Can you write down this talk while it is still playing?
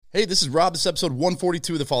Hey, this is Rob. This is episode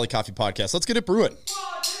 142 of the Folly Coffee Podcast. Let's get it brewing.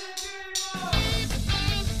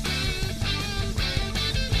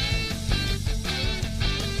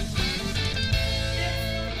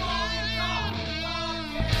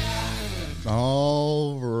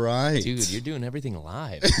 All right. Dude, you're doing everything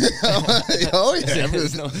live. Oh, yeah.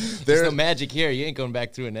 There's no magic here. You ain't going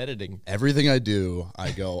back through and editing. Everything I do,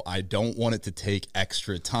 I go, I don't want it to take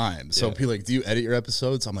extra time. So people are like, do you edit your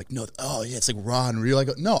episodes? I'm like, no. Oh, yeah, it's like raw and real. I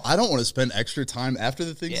go, no, I don't want to spend extra time after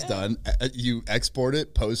the thing's done. You export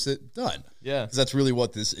it, post it, done. Yeah. Because that's really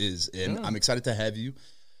what this is. And I'm excited to have you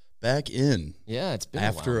back in. Yeah, it's been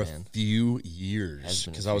after a while, man. few years.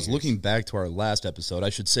 Because I was looking back to our last episode.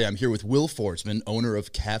 I should say I'm here with Will Forsman, owner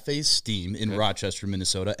of Cafe Steam in Rochester,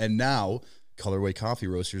 Minnesota, and now Colorway Coffee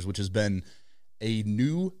Roasters, which has been a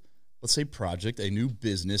new, let's say, project, a new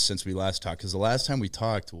business since we last talked. Because the last time we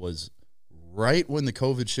talked was right when the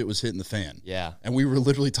COVID shit was hitting the fan. Yeah. And we were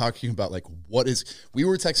literally talking about, like, we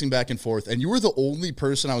were texting back and forth, and you were the only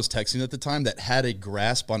person I was texting at the time that had a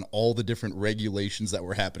grasp on all the different regulations that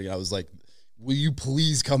were happening. I was like, will you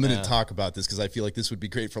please come in and talk about this? Because I feel like this would be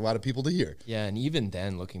great for a lot of people to hear. Yeah, and even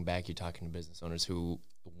then, looking back, you're talking to business owners who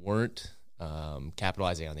weren't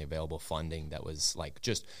capitalizing on the available funding that was, like,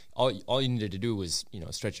 just all you needed to do was,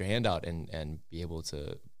 stretch your hand out and be able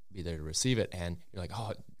to be there to receive it. And you're like,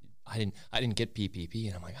 oh, I didn't get PPP,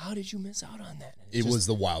 and I'm like, how did you miss out on that? It was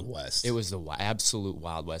the Wild West. It was the absolute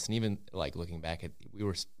Wild West, and even like looking back at, we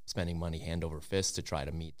were spending money hand over fist to try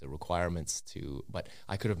to meet the requirements but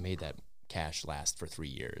I could have made that cash last for 3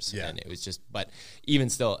 years, and it was just. But even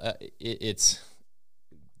still, it's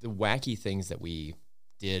the wacky things that we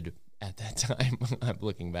did at that time. I'm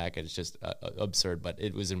looking back, and it's just absurd, but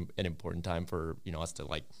it was an important time for us to,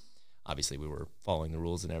 like. Obviously, we were following the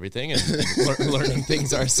rules and everything and learning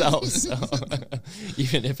things ourselves, so,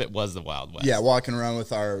 even if it was the Wild West. Yeah, walking around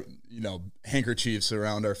with our, handkerchiefs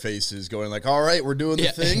around our faces going like, all right, we're doing the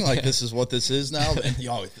thing. Like, this is what this is now. And,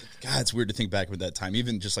 God, it's weird to think back with that time.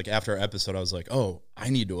 Even just like after our episode, I was like, oh, I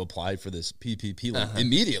need to apply for this PPP loan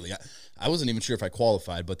immediately. I wasn't even sure if I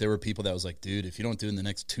qualified, but there were people that was like, dude, if you don't do it in the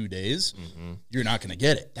next 2 days, you're not going to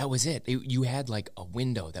get it. That was it. You had like a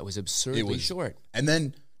window that was absurdly short. And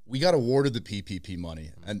then we got awarded the PPP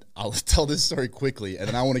money, and I'll tell this story quickly, and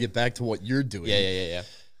then I want to get back to what you're doing. Yeah.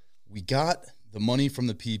 We got the money from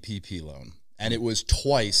the PPP loan, and it was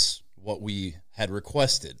twice what we had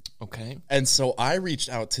requested. Okay. And so I reached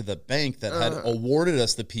out to the bank that had awarded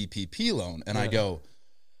us the PPP loan, and I go,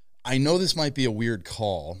 I know this might be a weird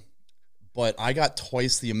call, but I got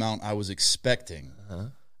twice the amount I was expecting.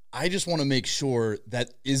 I just want to make sure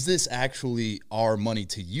that, is this actually our money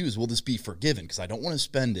to use? Will this be forgiven? Because I don't want to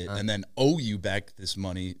spend it and then owe you back this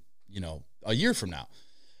money, a year from now.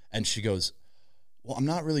 And she goes, well, I'm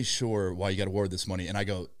not really sure why you got awarded this money. And I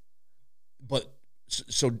go, but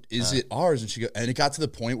so is it ours? And she goes, and it got to the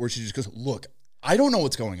point where she just goes, look, I don't know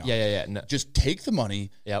what's going on. Yeah. No. Just take the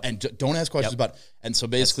money and don't ask questions about it. And so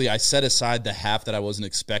basically I set aside the half that I wasn't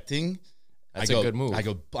expecting. That's a good move. I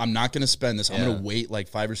go, I'm not going to spend this. I'm going to wait like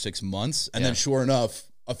 5 or 6 months. And then sure enough,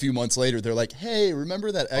 a few months later, they're like, hey,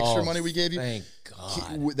 remember that extra money we gave you? Thank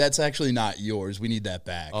God. That's actually not yours. We need that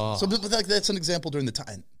back. So but that's an example during the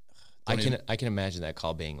time. I can imagine that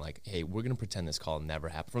call being like, hey, we're going to pretend this call never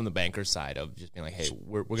happened, from the banker's side of just being like, hey,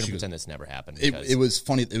 we're going to pretend this never happened. It was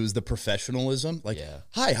funny. It was the professionalism. Like,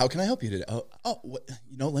 hi, how can I help you today? What,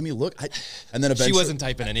 let me look. And then eventually. She wasn't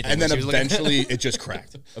typing anything. And then eventually it just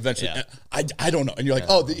cracked. Eventually. I don't know. And you're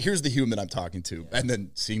like, here's the human I'm talking to. And then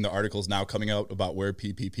seeing the articles now coming out about where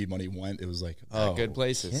PPP money went, it was like, good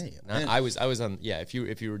places. Okay, I was on, if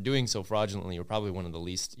you were doing so fraudulently, you're probably one of the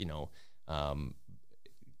least,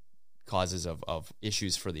 causes of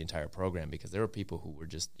issues for the entire program, because there were people who were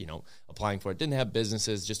just, applying for it, didn't have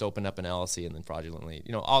businesses, just opened up an LLC and then fraudulently,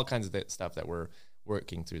 all kinds of stuff that were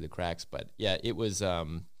working through the cracks. But yeah, it was a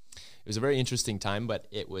very interesting time,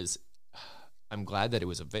 but I'm glad that it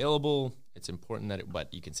was available. It's important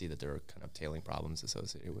but you can see that there are kind of tailing problems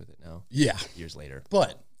associated with it now. Yeah. Years later.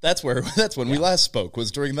 But that's when we last spoke,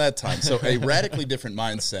 was during that time. So a radically different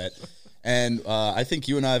mindset. And I think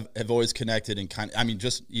you and I have always connected, and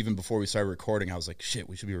just even before we started recording, I was like, shit,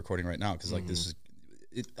 we should be recording right now, because like this is,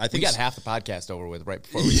 I think we got half the podcast over with right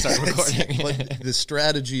before we started recording. But the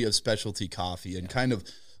strategy of specialty coffee and kind of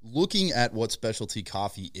looking at what specialty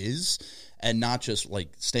coffee is, and not just like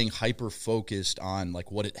staying hyper focused on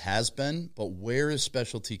like what it has been, but where is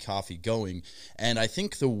specialty coffee going? And I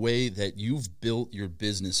think the way that you've built your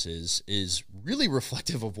businesses is really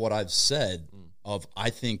reflective of what I've said. I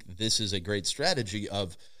think this is a great strategy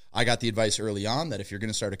of, I got the advice early on that if you're going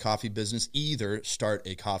to start a coffee business, either start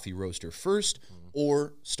a coffee roaster first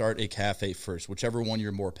or start a cafe first, whichever one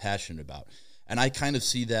you're more passionate about. And I kind of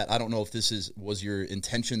see that. I don't know if this was your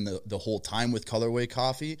intention the whole time with Colorway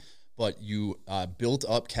Coffee, but you built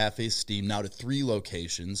up Cafe Steam now to 3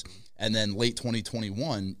 locations, and then late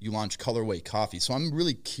 2021, you launched Colorway Coffee. So I'm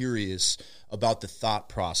really curious about the thought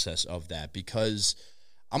process of that, because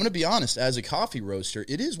I'm going to be honest, as a coffee roaster,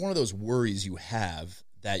 it is one of those worries you have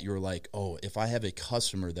that you're like, oh, if I have a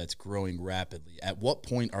customer that's growing rapidly, at what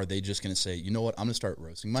point are they just going to say, you know what, I'm going to start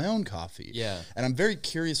roasting my own coffee? Yeah. And I'm very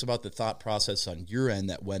curious about the thought process on your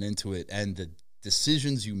end that went into it and the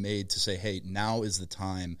decisions you made to say, hey, now is the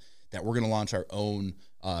time that we're going to launch our own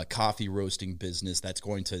coffee roasting business that's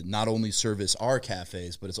going to not only service our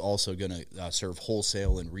cafes, but it's also going to serve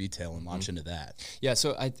wholesale and retail and launch into that. Yeah,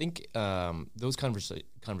 so I think those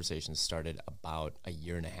conversations started about a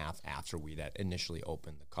year and a half after we that initially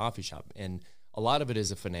opened the coffee shop. And a lot of it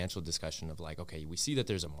is a financial discussion of like, okay, we see that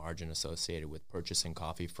there's a margin associated with purchasing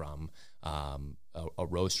coffee from a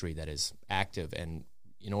roastery that is active. And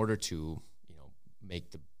in order to,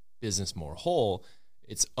 make the business more whole,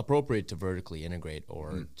 it's appropriate to vertically integrate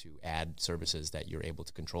or to add services that you're able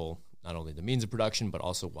to control not only the means of production, but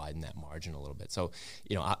also widen that margin a little bit. So,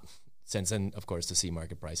 since then, of course, the C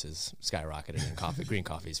market prices skyrocketed and green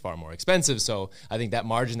coffee is far more expensive. So I think that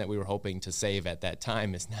margin that we were hoping to save at that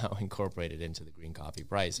time is now incorporated into the green coffee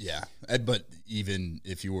price. Yeah, but even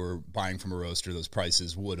if you were buying from a roaster, those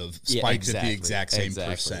prices would have spiked at the exact same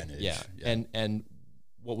percentage. Yeah. And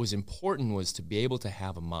what was important was to be able to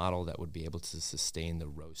have a model that would be able to sustain the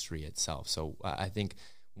roastery itself. So I think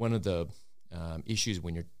one of the issues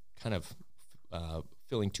when you're kind of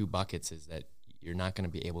filling 2 buckets is that you're not going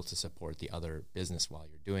to be able to support the other business while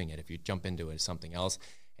you're doing it. If you jump into it as something else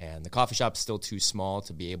and the coffee shop's still too small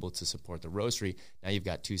to be able to support the roastery, now you've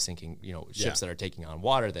got 2 sinking ships that are taking on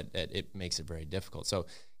water that it makes it very difficult. So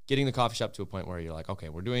getting the coffee shop to a point where you're like, okay,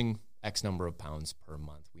 we're doing X number of pounds per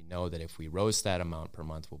month. We know that if we roast that amount per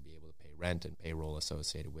month, we'll be able to pay rent and payroll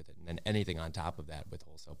associated with it. And then anything on top of that with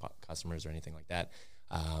wholesale customers or anything like that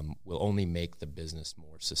will only make the business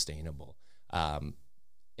more sustainable.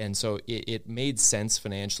 And so it made sense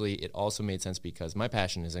financially. It also made sense because my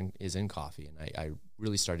passion is in coffee. And I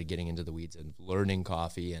really started getting into the weeds and learning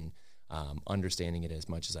coffee and understanding it as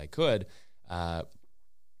much as I could.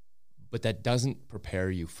 But that doesn't prepare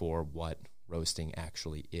you for what roasting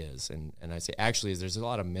actually is. And I say actually is there's a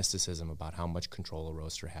lot of mysticism about how much control a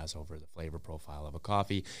roaster has over the flavor profile of a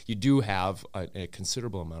coffee. You do have a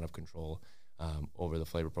considerable amount of control over the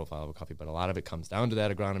flavor profile of a coffee, but a lot of it comes down to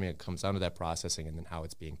that agronomy, it comes down to that processing, and then how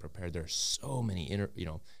it's being prepared. There's so many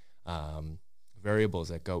variables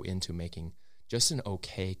that go into making just an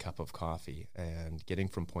okay cup of coffee, and getting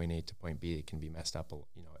from point A to point B, it can be messed up,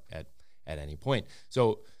 at any point.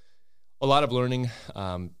 So a lot of learning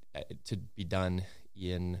to be done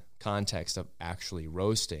in context of actually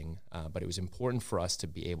roasting, but it was important for us to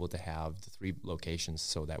be able to have the 3 locations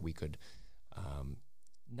so that we could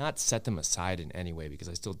not set them aside in any way, because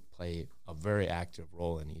I still play a very active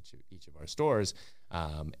role in each of our stores,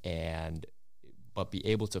 but be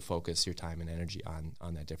able to focus your time and energy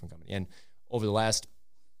on that different company. And over the last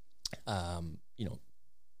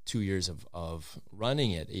 2 years of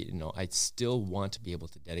running it, I still want to be able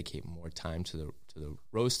to dedicate more time to the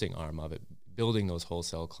roasting arm of it, building those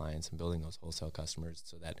wholesale clients and building those wholesale customers,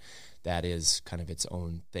 so that is kind of its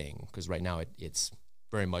own thing. Because right now it's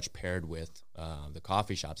very much paired with the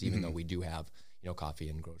coffee shops, even though we do have coffee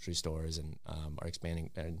in grocery stores and are expanding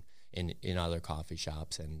in other coffee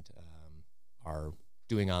shops and are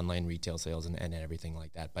doing online retail sales and everything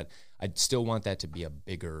like that. But I still want that to be a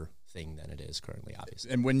bigger thing than it is currently,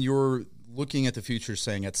 obviously. And when you're looking at the future,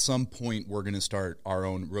 saying at some point we're going to start our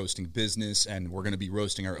own roasting business and we're going to be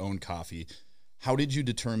roasting our own coffee, how did you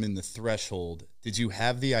determine the threshold? Did you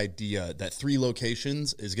have the idea that 3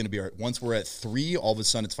 locations is going to be once we're at 3, all of a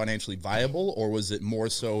sudden it's financially viable? Or was it more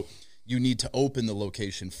so you need to open the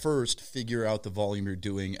location first, figure out the volume you're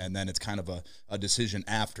doing, and then it's kind of a decision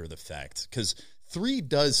after the fact? Because 3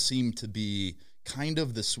 does seem to be kind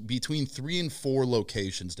of this between 3 and 4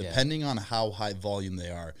 locations, depending on how high volume they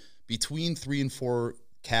are. Between 3 and 4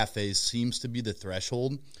 cafes seems to be the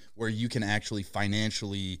threshold where you can actually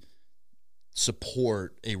financially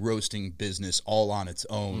support a roasting business all on its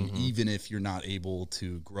own, even if you're not able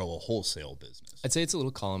to grow a wholesale business. I'd say it's a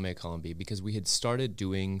little column A, column B, because we had started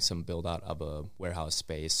doing some build out of a warehouse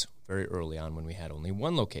space very early on when we had only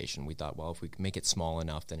 1 location. We thought, well, if we can make it small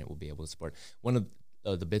enough, then it will be able to support. One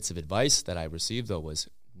of the bits of advice that I received, though, was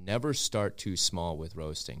never start too small with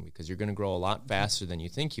roasting, because you're going to grow a lot faster than you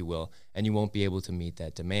think you will, and you won't be able to meet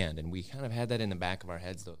that demand. And we kind of had that in the back of our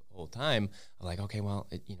heads the whole time, like, okay, well,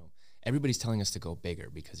 everybody's telling us to go bigger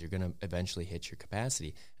because you're going to eventually hit your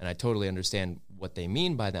capacity. And I totally understand what they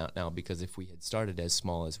mean by that now, because if we had started as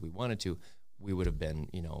small as we wanted to, we would have been,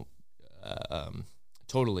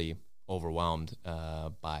 totally overwhelmed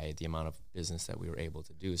by the amount of business that we were able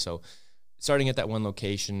to do. So starting at that one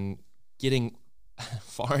location, getting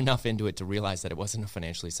far enough into it to realize that it wasn't a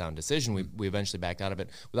financially sound decision, we eventually backed out of it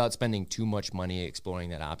without spending too much money exploring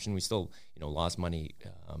that option. We still, lost money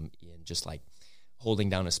in just like holding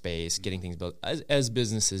down a space, getting things built, as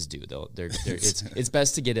businesses do. Though it's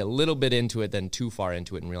best to get a little bit into it than too far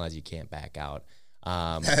into it and realize you can't back out.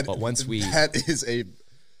 But once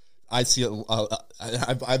I see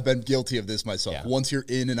I've been guilty of this myself. Yeah. Once you're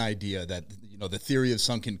in an idea that, the theory of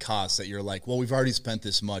sunken costs, that you're like, well, we've already spent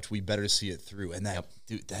this much, we better see it through. And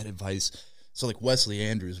dude, that advice. So like Wesley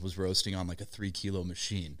Andrews was roasting on like a 3-kilo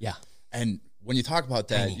machine. Yeah. And when you talk about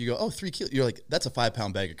that, you go, oh, 3 kilos. You're like, that's a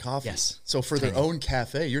 5-pound bag of coffee. Yes. So for their own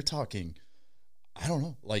cafe, you're talking, I don't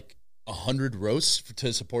know, like 100 roasts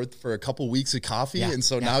to support for a couple weeks of coffee. Yeah. And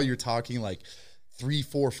so now you're talking like 3,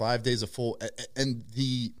 4, 5 days of full, and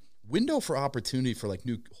the window for opportunity for like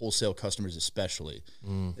new wholesale customers especially,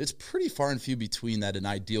 it's pretty far and few between that an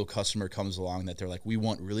ideal customer comes along that they're like, we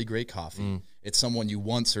want really great coffee. It's someone you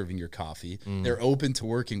want serving your coffee. They're open to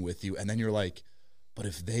working with you. And then you're like, but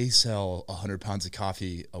if they sell 100 pounds of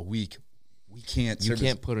coffee a week, we can't. You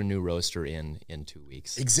can't put a new roaster in 2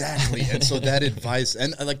 weeks. Exactly. And so that advice,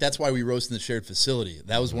 and like that's why we roast in the shared facility.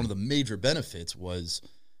 That was one of the major benefits was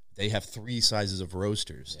they have 3 sizes of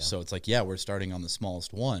roasters. Yeah. So it's like, we're starting on the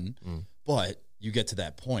smallest one, but you get to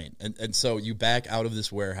that point. And so you back out of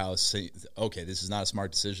this warehouse, say, okay, this is not a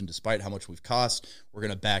smart decision. Despite how much we've cost, we're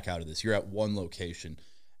going to back out of this. You're at one location.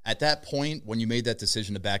 At that point, when you made that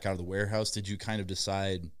decision to back out of the warehouse, did you kind of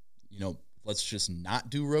decide, let's just not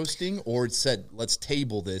do roasting? Or it said, let's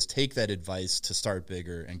table this, take that advice to start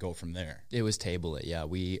bigger and go from there? It was table it, yeah.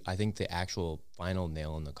 I think the actual final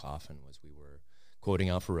nail in the coffin was we were quoting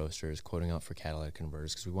out for roasters, quoting out for catalytic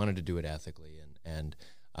converters, because we wanted to do it ethically. And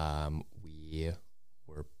we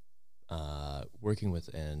were working with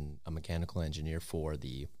a mechanical engineer for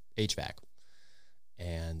the HVAC.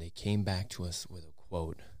 And they came back to us with a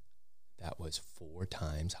quote that was 4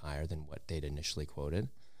 times higher than what they'd initially quoted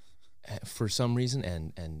for some reason.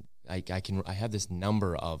 And I have this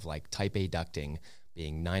number of like type A ducting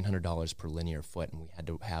being $900 per linear foot, and we had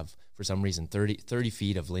to have, for some reason, 30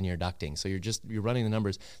 feet of linear ducting. So you're running the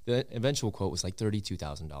numbers. The eventual quote was like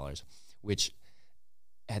 $32,000, which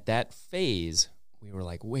at that phase, we were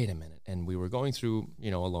like, wait a minute. And we were going through, a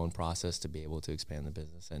loan process to be able to expand the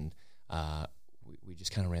business. And we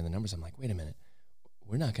just kind of ran the numbers. I'm like, wait a minute,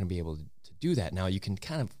 we're not going to be able to do that. Now you can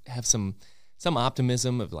kind of have some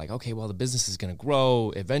optimism of like, okay, well, the business is going to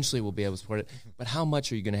grow. Eventually we'll be able to support it. But how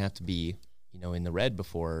much are you going to have to be, in the red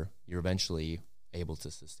before you're eventually able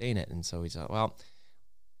to sustain it? And so we thought, well,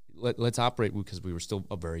 let's operate, because we were still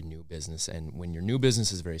a very new business. And when your new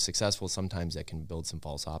business is very successful, sometimes that can build some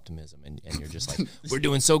false optimism. And you're just like, we're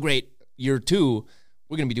doing so great year 2.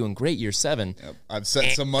 We're going to be doing great year 7. Yep. I've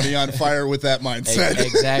set some money on fire with that mindset.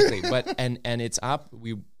 Exactly. But, and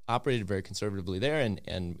we operated very conservatively there,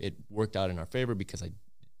 and it worked out in our favor, because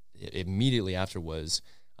immediately after was,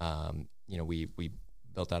 we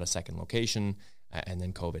built out a second location, and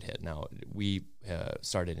then COVID hit. Now, we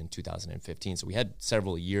started in 2015, so we had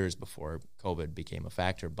several years before COVID became a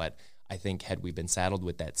factor. But I think had we been saddled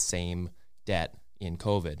with that same debt in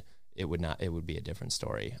COVID, it would be a different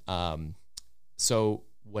story. So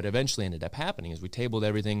what eventually ended up happening is we tabled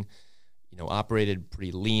everything, operated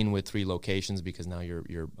pretty lean with 3 locations, because now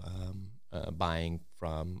you're buying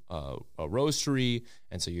from a roastery,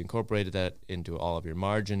 and so you incorporated that into all of your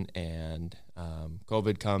margin. And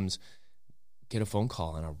COVID comes, get a phone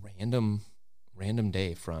call on a random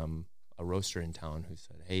day from a roaster in town who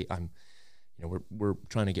said, "Hey, we're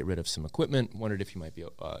trying to get rid of some equipment. Wondered if you might be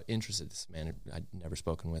interested." This man, I'd never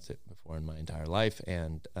spoken with it before in my entire life,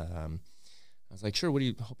 and I was like, "Sure, what are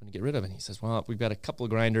you hoping to get rid of?" And he says, "Well, we've got a couple of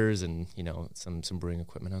grinders and some brewing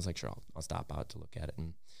equipment." I was like, "Sure, I'll stop out to look at it."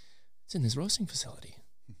 And it's in this roasting facility.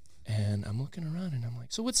 And I'm looking around and I'm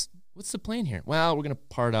like, "So what's the plan here?" "Well, we're going to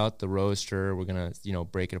part out the roaster. We're going to,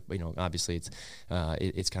 break it up. Obviously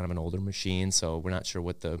it's kind of an older machine, so we're not sure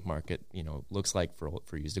what the market, looks like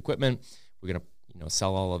for used equipment. We're going to,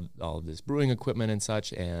 sell all of this brewing equipment and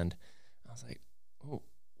such." And I was like, "Oh,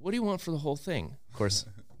 what do you want for the whole thing?" Of course,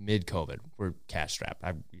 mid-COVID, we're cash strapped.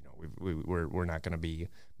 We're not going to be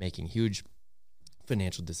making huge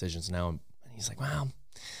financial decisions now. And he's like, "Wow,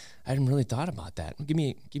 I hadn't really thought about that. Give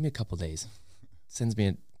me a couple days." Sends me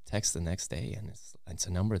a text the next day, and it's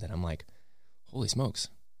a number that I'm like, holy smokes,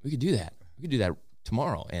 we could do that. We could do that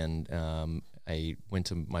tomorrow. And I went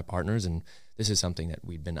to my partners, and this is something that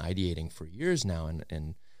we've been ideating for years now,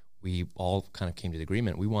 and we all kind of came to the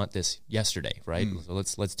agreement. We want this yesterday, right? So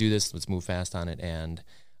let's do this. Let's move fast on it. And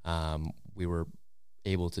we were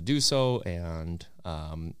able to do so, and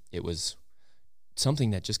it was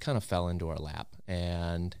something that just kind of fell into our lap.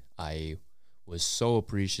 And I was so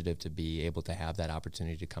appreciative to be able to have that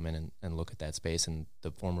opportunity to come in and look at that space, and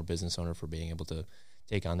the former business owner for being able to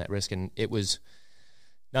take on that risk. And it was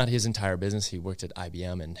not his entire business. He worked at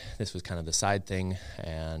IBM, and this was kind of the side thing.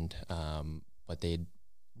 And but they'd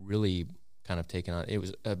really kind of taken on, it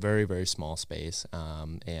was a very, very small space.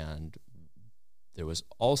 And there was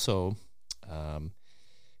also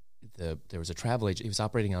there was a travel agent. He was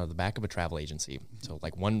operating out of the back of a travel agency. So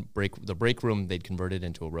like the break room, they'd converted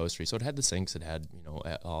into a roastery. So it had the sinks, it had,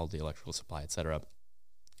 all the electrical supply, et cetera,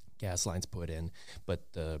 gas lines put in.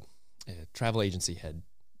 But the travel agency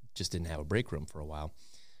just didn't have a break room for a while.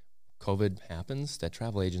 COVID happens. That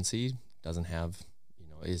travel agency doesn't have,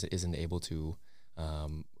 isn't able to,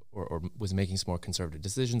 or was making some more conservative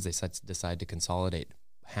decisions. They decide to consolidate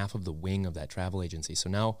half of the wing of that travel agency. So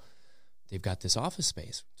now they've got this office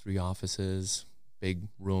space, 3 offices, big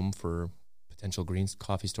room for potential green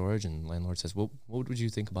coffee storage, and landlord says, well, what would you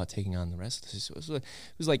think about taking on the rest? So it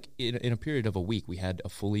was like in a period of a week, we had a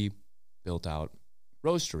fully built out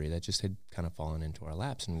roastery that just had kind of fallen into our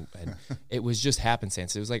laps, and it was just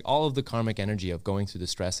happenstance. It was like all of the karmic energy of going through the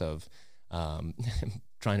stress of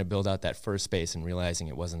trying to build out that first space and realizing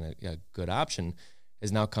it wasn't a good option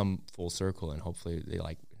has now come full circle, and hopefully they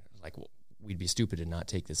like well, we'd be stupid to not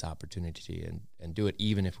take this opportunity and do it,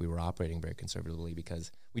 even if we were operating very conservatively,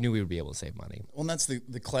 because we knew we would be able to save money. Well, and that's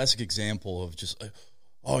the classic example of just,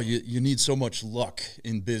 you need so much luck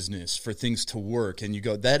in business for things to work. And you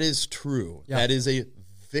go, that is true. Yeah. That is a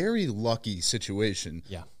very lucky situation.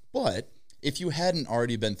 Yeah. But if you hadn't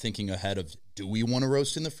already been thinking ahead of, do we want to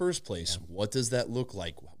roast in the first place? Yeah. What does that look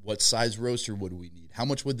like? What size roaster would we need? How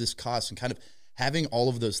much would this cost? And kind of having all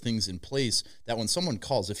of those things in place, that when someone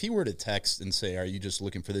calls, if he were to text and say, are you just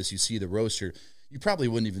looking for this? You see the roaster, you probably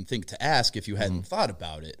wouldn't even think to ask if you hadn't thought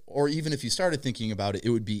about it. Or even if you started thinking about it, it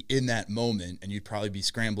would be in that moment, and you'd probably be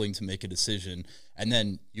scrambling to make a decision. And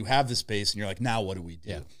then you have the space, and you're like, now what do we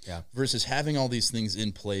do? Yeah. Versus having all these things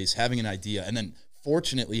in place, having an idea, and then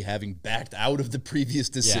fortunately having backed out of the previous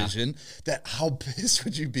decision. That how pissed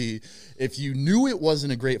would you be if you knew it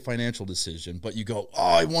wasn't a great financial decision, but you go,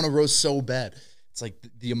 I want to roast so bad. It's like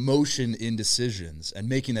the emotion in decisions and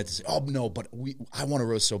making that decision. Oh no, but I want to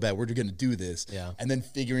roast so bad. We're going to do this. Yeah. And then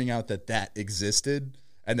figuring out that existed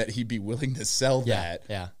and that he'd be willing to sell that.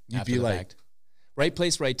 Yeah. You'd After be the like, fact. Right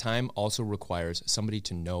place, right time also requires somebody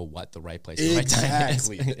to know what the right place, right time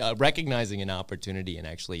is. Recognizing an opportunity and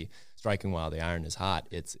actually striking while the iron is hot.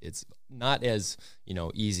 It's not as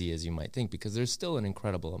easy as you might think, because there's still an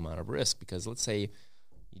incredible amount of risk. Because let's say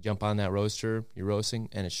you jump on that roaster, you're roasting,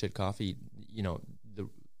 and it's shit coffee.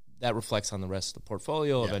 That reflects on the rest of the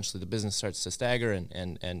portfolio. Yeah. Eventually, the business starts to stagger,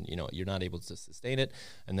 and you're not able to sustain it,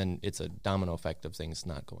 and then it's a domino effect of things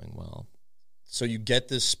not going well. So you get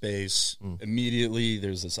this space immediately.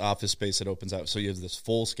 There's this office space that opens out. So you have this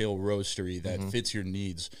full-scale roastery that fits your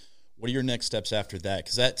needs. What are your next steps after that?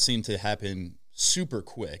 Because that seemed to happen super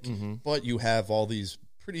quick. But you have all these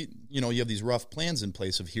you have these rough plans in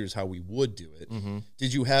place of here's how we would do it.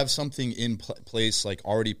 Did you have something in place, like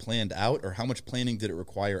already planned out, or how much planning did it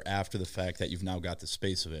require after the fact that you've now got the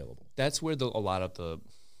space available? That's where a lot of the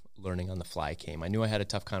learning on the fly came. I knew I had a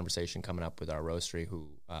tough conversation coming up with our roastery,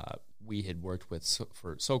 who we had worked with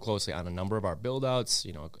so closely on a number of our build-outs,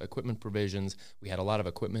 equipment provisions. We had a lot of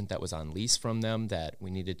equipment that was on lease from them that we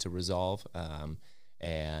needed to resolve.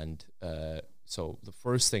 So the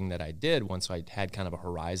first thing that I did, once I had kind of a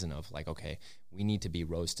horizon of like, okay, we need to be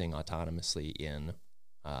roasting autonomously in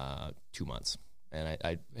 2 months. And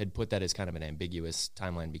I had put that as kind of an ambiguous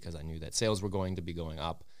timeline, because I knew that sales were going to be going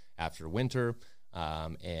up after winter,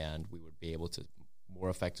 and we would be able to more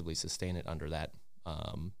effectively sustain it under that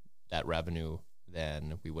revenue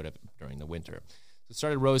than we would have during the winter. So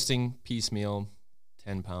started roasting piecemeal,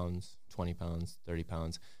 10 pounds, 20 pounds, 30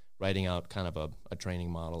 pounds, writing out kind of a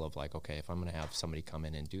training model of like, okay, if I'm going to have somebody come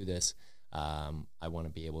in and do this, I want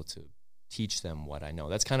to be able to teach them what I know.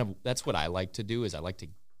 That's what I like to do, is I like to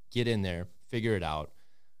get in there, figure it out,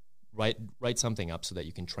 write something up so that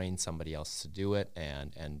you can train somebody else to do it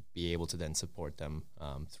and be able to then support them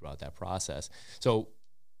throughout that process. So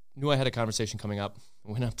knew I had a conversation coming up,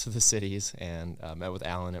 went up to the cities and met with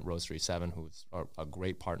Alan at Roastery 7, who's a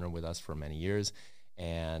great partner with us for many years.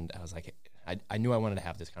 And I was like, I knew I wanted to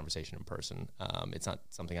have this conversation in person. It's not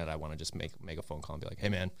something that I want to just make a phone call and be like, hey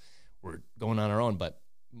man, we're going on our own. But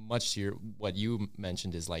much to what you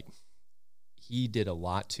mentioned is like, he did a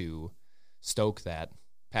lot to stoke that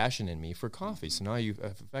passion in me for coffee. So now you've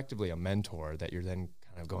effectively a mentor that you're then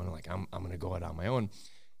kind of going like, I'm going to go out on my own.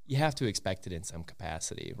 You have to expect it in some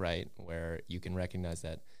capacity, right? Where you can recognize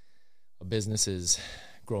that a business is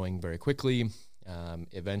growing very quickly.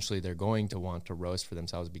 Eventually they're going to want to roast for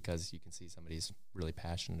themselves because you can see somebody's really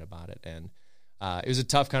passionate about it. And it was a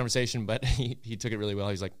tough conversation, but he took it really well.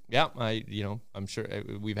 He's like, yeah, I'm sure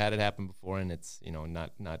we've had it happen before, and it's,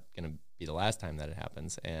 not going to be the last time that it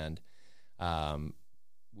happens. And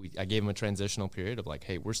I gave him a transitional period of like,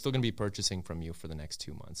 hey, we're still going to be purchasing from you for the next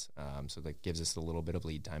 2 months. So that gives us a little bit of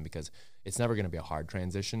lead time, because it's never going to be a hard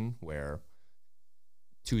transition where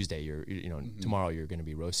Tuesday tomorrow you're going to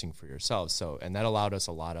be roasting for yourselves. So, and that allowed us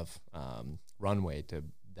a lot of runway to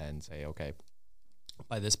then say, okay,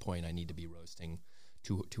 by this point I need to be roasting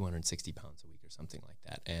 260 pounds a week or something like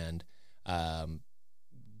that. And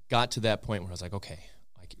got to that point where I was like, okay,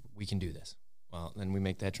 we can do this. Well, then we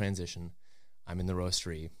make that transition. I'm in the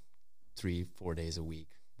roastery 3-4 days a week,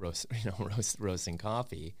 roasting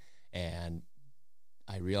coffee. And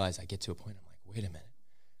I realized I get to a point, I'm like, wait a minute,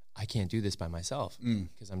 I can't do this by myself,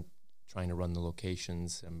 because I'm trying to run the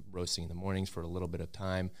locations. I'm roasting in the mornings for a little bit of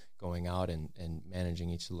time, going out and managing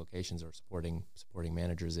each of the locations, or supporting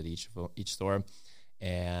managers at each store.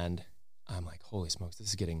 And I'm like, holy smokes, this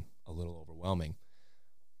is getting a little overwhelming.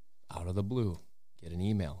 Out of the blue, get an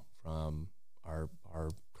email from our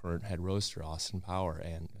current head roaster, Austin Power,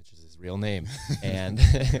 and which is his real name. And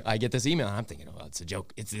I get this email, and I'm thinking, oh, it's a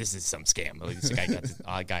joke. This is some scam. Like, this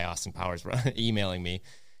guy Austin Powers emailing me.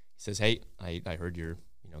 He says, hey, I heard you're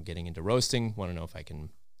getting into roasting. Want to know if I can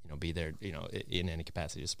be there in any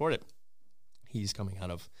capacity to support it. He's coming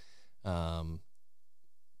out of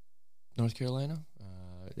North Carolina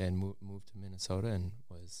and moved to Minnesota, and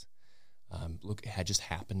was had just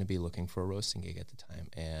happened to be looking for a roasting gig at the time.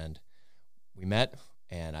 And we met,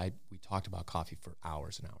 and we talked about coffee for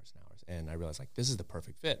hours and hours and hours. And I realized, like, this is the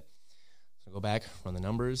perfect fit. So I go back, run the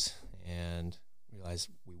numbers, and realize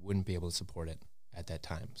we wouldn't be able to support it at that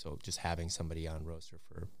time. So just having somebody on roaster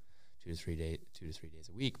for 2 to 3 days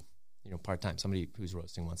a week, part-time, somebody who's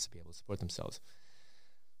roasting wants to be able to support themselves.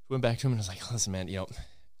 So went back to him and I was like, listen, man,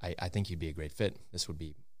 I think you'd be a great fit. This would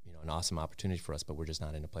be, an awesome opportunity for us, but we're just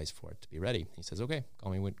not in a place for it to be ready. He says, okay,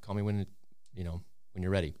 call me when when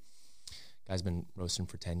you're ready. Guy's been roasting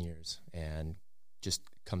for 10 years and just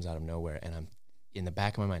comes out of nowhere. And I'm in the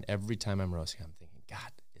back of my mind, every time I'm roasting, I'm thinking,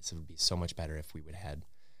 God, this would be so much better if we would have had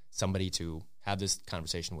somebody to have this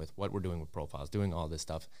conversation with, what we're doing with profiles, doing all this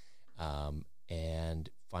stuff. And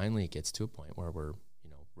finally it gets to a point where we're,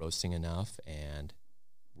 roasting enough and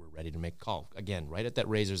we're ready to make a call. Again, right at that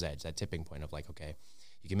razor's edge, that tipping point of like, okay,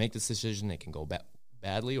 you can make this decision. It can go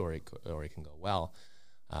badly or it can go well.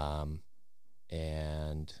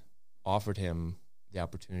 And offered him the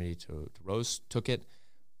opportunity to roast, took it.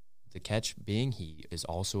 The catch being he is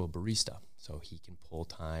also a barista, so he can pull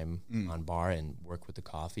time on bar and work with the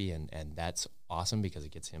coffee, and that's awesome because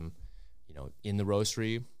it gets him, in the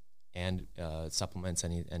roastery and supplements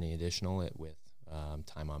any additional with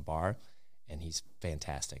time on bar, and he's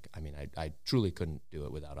fantastic. I mean, I truly couldn't do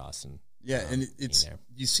it without Austin. Yeah, and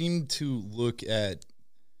you seem to look at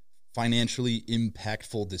financially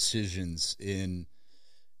impactful decisions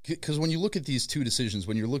because when you look at these two decisions,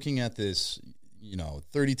 when you're looking at this,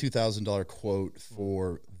 $32,000 quote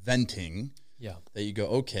for venting, that you go,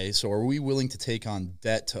 okay, so are we willing to take on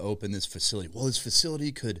debt to open this facility? Well, this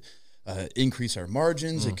facility could increase our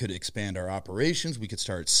margins. It could expand our operations. We could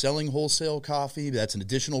start selling wholesale coffee. That's an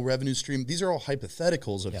additional revenue stream. These are all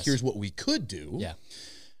hypotheticals of here's what we could do. Yeah.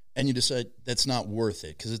 And you decide that's not worth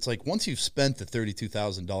it, because it's like once you've spent the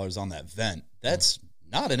 $32,000 on that vent, that's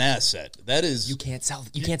not an asset. That is, you can't sell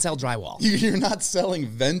drywall. You're not selling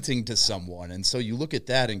venting to someone, and so you look at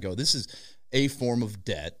that and go, "This is a form of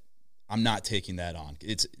debt. I'm not taking that on."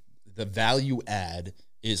 It's the value add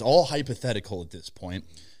is all hypothetical at this point,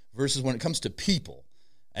 versus when it comes to people,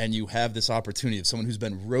 and you have this opportunity of someone who's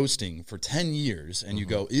been roasting for 10 years, and you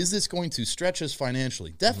go, "Is this going to stretch us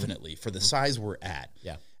financially?" Definitely for the size we're at.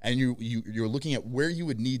 Yeah. And you're looking at where you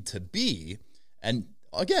would need to be, and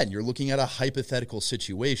again, you're looking at a hypothetical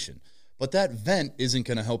situation. But that vent isn't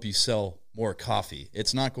going to help you sell more coffee.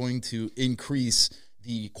 It's not going to increase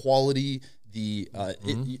the quality, the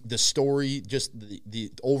story, just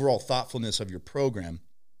the overall thoughtfulness of your program,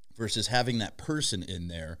 versus having that person in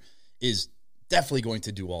there is definitely going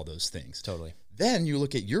to do all those things. Totally. Then you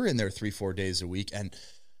look at you're in there 3-4 days a week, and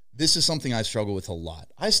this is something I struggle with a lot.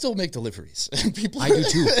 I still make deliveries. I do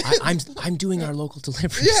too. I'm doing our local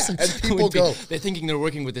deliveries. Yeah, and people go. They're thinking they're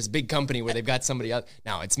working with this big company where they've got somebody else.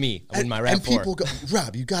 No, it's me. I'm in my RAV4. And people go,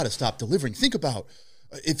 Rob, you got to stop delivering. Think about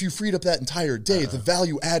if you freed up that entire day, the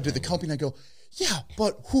value add to the company. I go, yeah,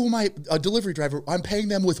 but who am I? A delivery driver. I'm paying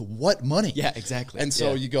them with what money? Yeah, exactly. And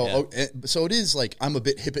so you go, so it is like I'm a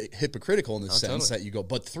bit hypocritical in the sense that you go,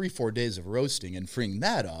 but 3-4 days of roasting and freeing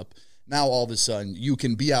that up. Now, all of a sudden, you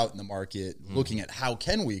can be out in the market looking at how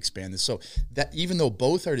can we expand this. So that even though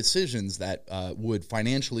both are decisions that would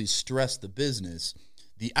financially stress the business,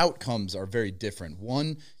 the outcomes are very different.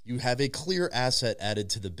 One, you have a clear asset added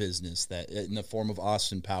to the business that in the form of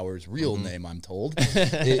Austin Powers' real name, I'm told,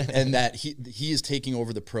 and that he is taking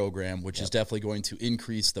over the program, which is definitely going to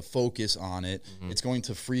increase the focus on it. It's going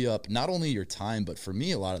to free up not only your time, but for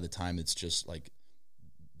me, a lot of the time, it's just like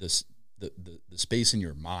this. The space in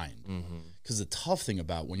your mind. Because the tough thing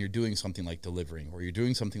about when you're doing something like delivering or you're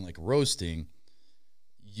doing something like roasting,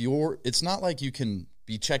 it's not like you can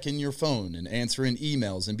be checking your phone and answering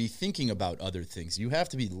emails and be thinking about other things. You have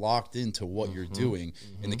to be locked into what you're doing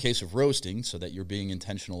in the case of roasting so that you're being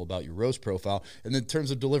intentional about your roast profile. And in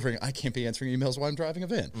terms of delivering, I can't be answering emails while I'm driving a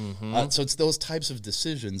van. So it's those types of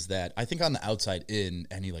decisions that I think on the outside in,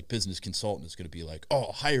 any like business consultant is going to be like,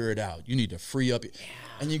 oh, hire it out. You need to free up.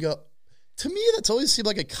 And you go, to me, that's always seemed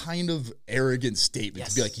like a kind of arrogant statement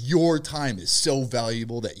to be like, your time is so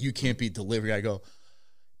valuable that you can't be delivering. I go,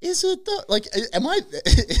 is it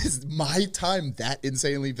is my time that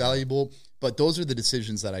insanely valuable? But those are the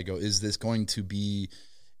decisions that I go, is this going to be,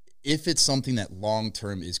 if it's something that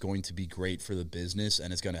long-term is going to be great for the business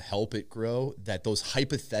and is going to help it grow, that those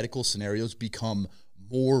hypothetical scenarios become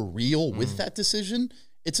more real with that decision,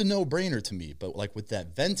 it's a no-brainer to me. But like with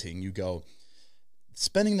that venting, you go,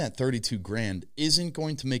 spending that $32,000 isn't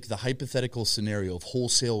going to make the hypothetical scenario of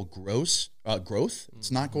wholesale growth. It's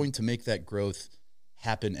not going to make that growth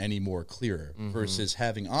happen any more clearer versus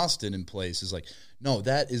having Austin in place is like, no,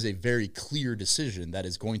 that is a very clear decision that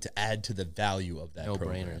is going to add to the value of that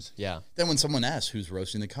program. No-brainers, yeah. Then when someone asks who's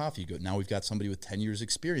roasting the coffee, you go, now we've got somebody with 10 years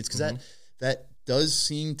experience because that does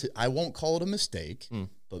seem to, I won't call it a mistake,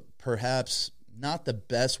 but perhaps not the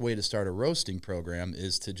best way to start a roasting program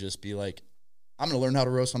is to just be like, I'm going to learn how to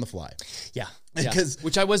roast on the fly. Yeah.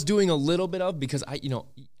 Which I was doing a little bit of because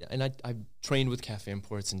I've trained with Cafe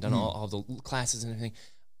Imports and done all the classes and everything.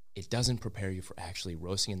 It doesn't prepare you for actually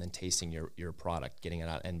roasting and then tasting your product, getting it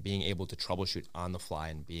out and being able to troubleshoot on the fly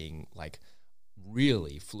and being like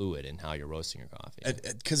really fluid in how you're roasting your coffee.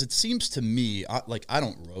 Because it seems to me, I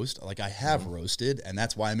don't roast. Like I have roasted, and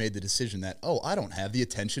that's why I made the decision that, I don't have the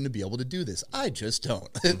attention to be able to do this. I just don't.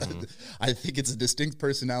 I think it's a distinct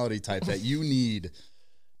personality type that you need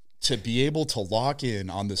to be able to lock in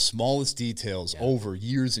on the smallest details over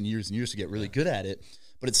years and years and years to get really good at it.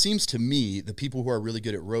 But it seems to me, the people who are really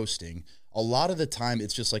good at roasting, a lot of the time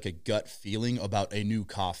it's just like a gut feeling about a new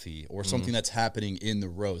coffee or something that's happening in the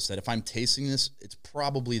roast. That if I'm tasting this, it's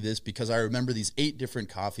probably this because I remember these 8 different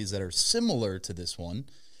coffees that are similar to this one.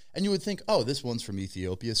 And you would think, this one's from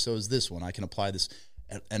Ethiopia, so is this one. I can apply this.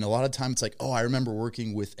 And a lot of times it's like, I remember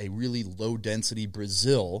working with a really low-density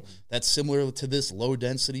Brazil that's similar to this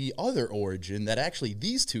low-density other origin that actually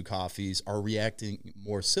these 2 coffees are reacting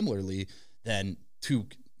more similarly than 2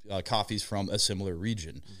 coffees from a similar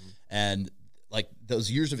region. And like those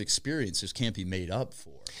years of experience just can't be made up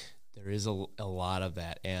for. There is a lot of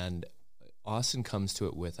that. And Austin comes to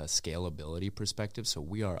it with a scalability perspective. So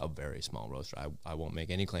we are a very small roaster. I won't make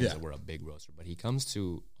any claims that we're a big roaster, but he comes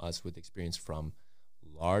to us with experience from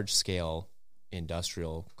large scale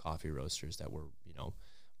industrial coffee roasters that were,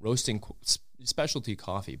 roasting specialty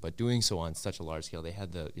coffee, but doing so on such a large scale. They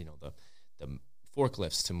had the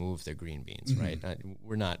forklifts to move their green beans, right?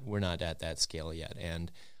 We're not at that scale yet.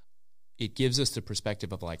 And it gives us the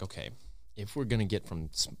perspective of like, okay, if we're going to get from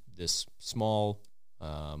this small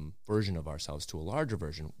version of ourselves to a larger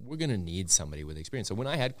version, we're going to need somebody with experience. So when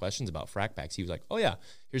I had questions about frac packs, he was like,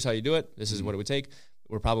 here's how you do it. This is what it would take.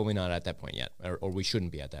 We're probably not at that point yet, or we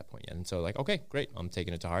shouldn't be at that point yet. And so like, okay, great. I'm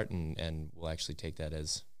taking it to heart and we'll actually take that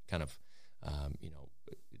as kind of,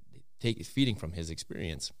 feeding from his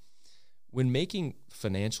experience. When making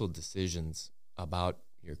financial decisions about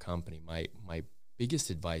your company, my biggest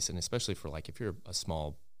advice, and especially for like if you're a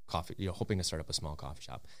small coffee, hoping to start up a small coffee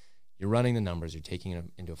shop, you're running the numbers, you're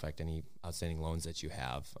taking into effect any outstanding loans that you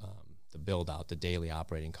have, the build out, the daily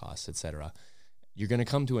operating costs, et cetera. You're going to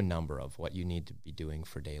come to a number of what you need to be doing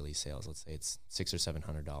for daily sales. Let's say it's $600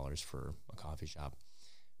 or $700 for a coffee shop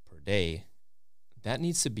per day. That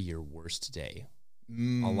needs to be your worst day.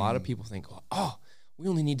 A lot of people think, we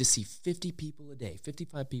only need to see 50 people a day,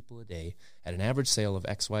 55 people a day at an average sale of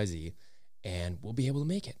XYZ, and we'll be able to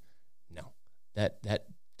make it. No, that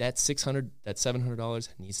 $600, that $700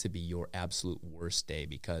 needs to be your absolute worst day,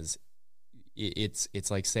 because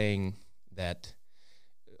it's like saying that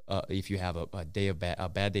if you have a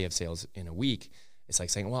bad day of sales in a week, it's like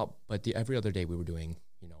saying, well, but every other day we were doing,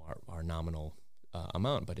 our nominal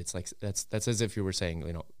amount. But it's like that's as if you were saying,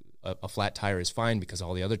 a flat tire is fine because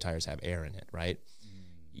all the other tires have air in it, right?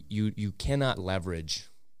 You cannot leverage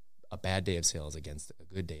a bad day of sales against a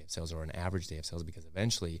good day of sales or an average day of sales, because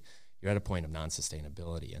eventually you're at a point of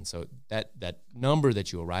non-sustainability. And so that number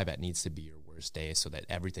that you arrive at needs to be your worst day, so that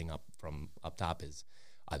everything up top is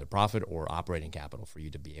either profit or operating capital for you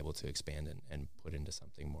to be able to expand and put into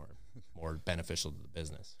something more beneficial to the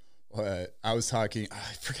business. I was talking,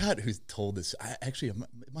 I forgot who told this. It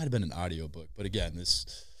might have been an audiobook, but again,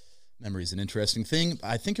 this memory is an interesting thing.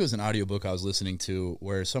 I think it was an audiobook I was listening to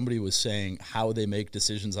where somebody was saying how they make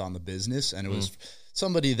decisions on the business, and it was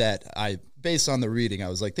somebody that based on the reading, I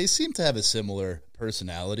was like, they seem to have a similar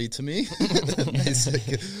personality to me.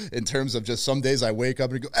 In terms of just some days I wake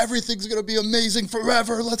up and go, everything's going to be amazing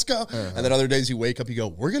forever, let's go. And then other days you wake up, you go,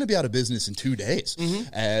 we're going to be out of business in 2 days.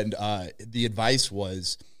 And the advice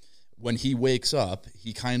was, when he wakes up,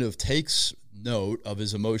 he kind of takes note of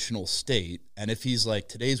his emotional state. And if he's like,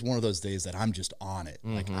 today's one of those days that I'm just on it,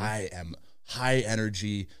 like I am high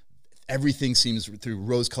energy, everything seems through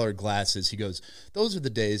rose-colored glasses, he goes, those are the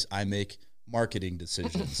days I make marketing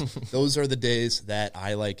decisions. Those are the days that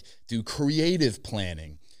I do creative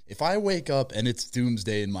planning. If I wake up and it's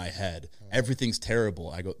doomsday in my head, everything's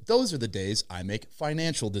terrible, I go, those are the days I make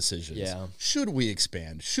financial decisions. Yeah. Should we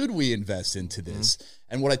expand? Should we invest into this?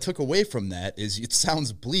 And what I took away from that is, it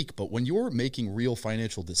sounds bleak, but when you're making real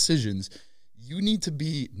financial decisions, you need to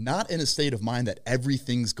be not in a state of mind that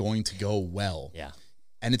everything's going to go well. Yeah.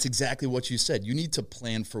 And it's exactly what you said. You need to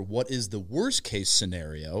plan for what is the worst case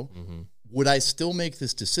scenario. Would I still make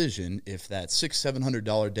this decision if that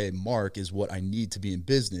 $600-700 day mark is what I need to be in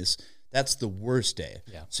business? That's the worst day.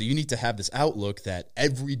 Yeah. So you need to have this outlook that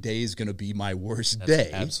every day is going to be my worst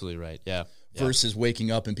day. Absolutely right. Yeah. Versus waking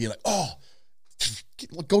up and being like, oh,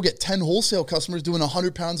 go get 10 wholesale customers doing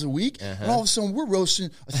 100 pounds a week, and all of a sudden we're roasting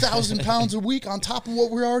 1,000 pounds a week on top of what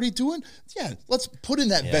we're already doing. Yeah, let's put in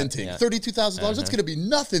that venting. $32,000. That's going to be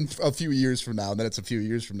nothing a few years from now. And then it's a few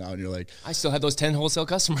years from now, and you're like, I still have those 10 wholesale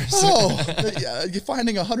customers. You're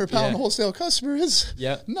finding a 100-pound wholesale customer is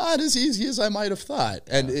not as easy as I might have thought.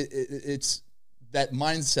 And it's that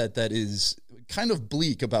mindset that is kind of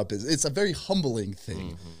bleak about business. It's a very humbling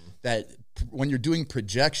thing that when you're doing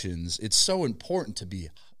projections, it's so important to be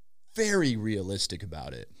very realistic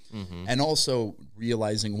about it. And also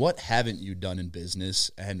realizing, what haven't you done in business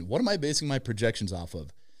and what am I basing my projections off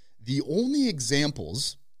of? The only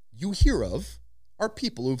examples you hear of are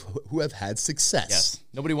people who have had success. Yes.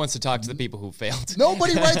 Nobody wants to talk to the people who failed.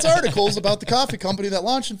 Nobody writes articles about the coffee company that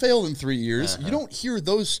launched and failed in 3 years. You don't hear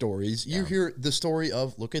those stories. You hear the story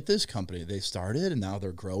of, look at this company. They started and now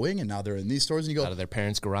they're growing and now they're in these stores. And you go, out of their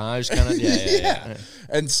parents' garage, kind of. Yeah.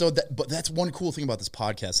 And so but that's one cool thing about this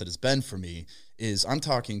podcast that has been for me is I'm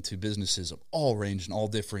talking to businesses of all range and all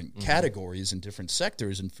different categories and different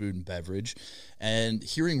sectors in food and beverage, and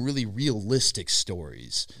hearing really realistic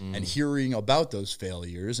stories and hearing about those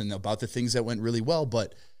failures and about the things that went really well.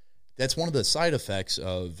 But that's one of the side effects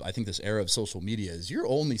of, I think, this era of social media is you're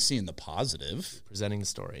only seeing the positive. Presenting the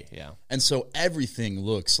story, And so everything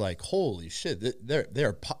looks like, holy shit,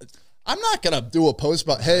 they're I'm not going to do a post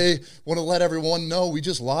about, hey, want to let everyone know we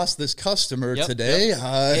just lost this customer today.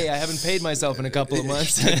 Hey, I haven't paid myself in a couple of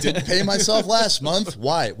months. I didn't pay myself last month.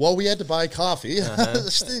 Why? Well, we had to buy coffee.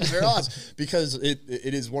 These things are awesome. Because it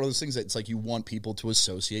is one of those things that it's like you want people to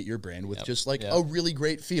associate your brand with just like a really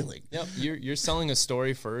great feeling. Yep. You're selling a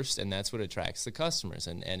story first, and that's what attracts the customers.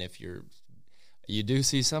 And if you do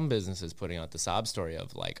see some businesses putting out the sob story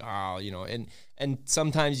of like, and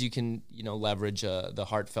sometimes you can, leverage the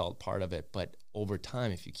heartfelt part of it. But over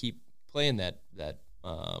time, if you keep playing that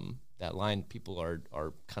line, people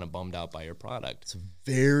are kind of bummed out by your product. It's a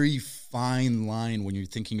very fine line when you're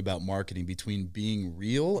thinking about marketing between being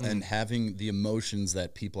real and having the emotions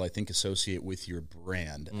that people, I think, associate with your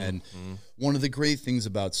brand. And one of the great things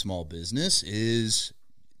about small business is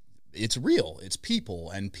it's real, it's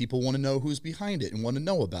people, and people want to know who's behind it and want to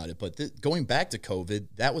know about it. But going back to COVID,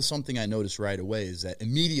 that was something I noticed right away, is that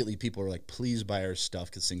immediately people are like, please buy our stuff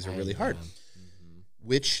because things are really hard,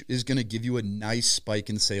 which is going to give you a nice spike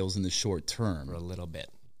in sales in the short term. For a little bit.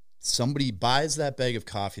 Somebody buys that bag of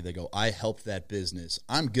coffee, they go, I helped that business,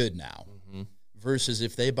 I'm good now. Versus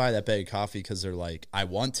if they buy that bag of coffee because they're like, I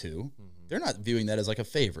want to, they're not viewing that as like a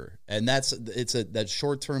favor. And it's that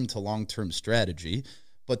short-term to long-term strategy.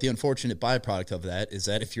 But the unfortunate byproduct of that is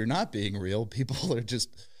that if you're not being real, people are just,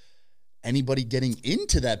 anybody getting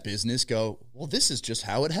into that business go, well, this is just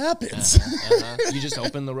how it happens. You just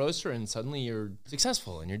open the roaster and suddenly you're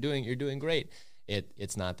successful and you're doing great.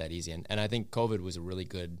 It's not that easy. And I think COVID was a really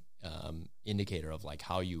good indicator of like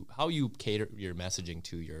how you cater your messaging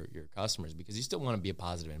to your customers, because you still want to be a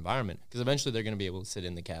positive environment, because eventually they're going to be able to sit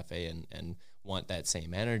in the cafe and want that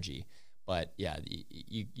same energy. But yeah,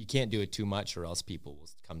 you can't do it too much, or else people will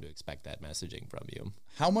come to expect that messaging from you.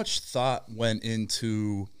 How much thought went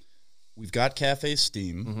into, we've got Cafe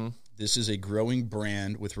Steam. Mm-hmm. This is a growing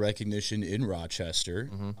brand with recognition in Rochester.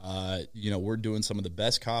 Mm-hmm. We're doing some of the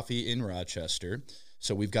best coffee in Rochester,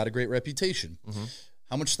 so we've got a great reputation. Mm-hmm.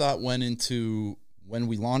 How much thought went into, when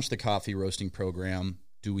we launched the coffee roasting program,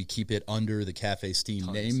 do we keep it under the Cafe Steam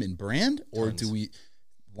name and brand, or do we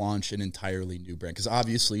launch an entirely new brand? Because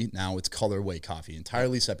obviously now it's Colorway Coffee,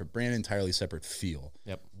 entirely separate brand, entirely separate feel.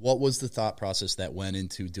 Yep. What was the thought process that went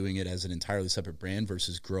into doing it as an entirely separate brand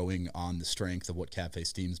versus growing on the strength of what Cafe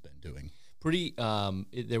Steam's been doing?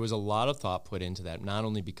 There was a lot of thought put into that, not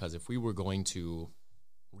only because if we were going to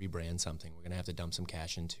rebrand something, we're going to have to dump some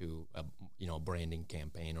cash into a branding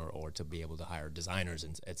campaign or to be able to hire designers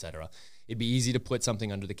and et cetera. It'd be easy to put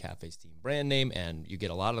something under the Cafe Steam brand name, and you get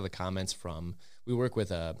a lot of the comments from, we work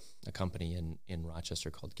with a company in Rochester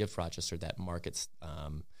called Gift Rochester that markets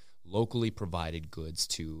locally provided goods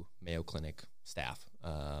to Mayo Clinic staff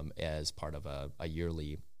as part of a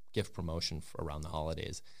yearly gift promotion around the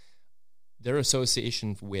holidays. Their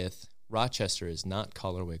association with Rochester is not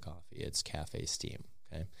Colorway Coffee, it's Cafe Steam.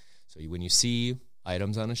 Okay, so when you see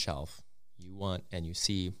items on a shelf, you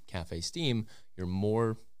see Cafe Steam, you're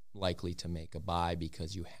more likely to make a buy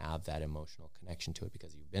because you have that emotional connection to it,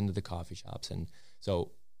 because you've been to the coffee shops. And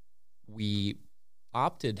so we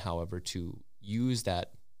opted, however, to use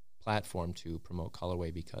that platform to promote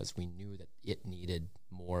Colorway because we knew that it needed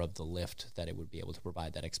more of the lift that it would be able to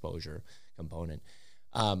provide, that exposure component.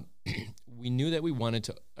 We knew that we wanted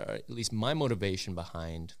to, or at least my motivation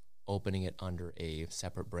behind opening it under a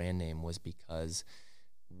separate brand name was because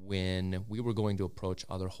when we were going to approach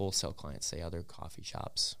other wholesale clients, say other coffee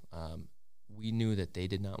shops, we knew that they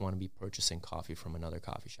did not want to be purchasing coffee from another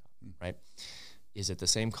coffee shop, right? Is it the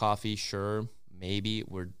same coffee? Sure, maybe.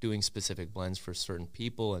 We're doing specific blends for certain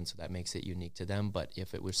people, and so that makes it unique to them. But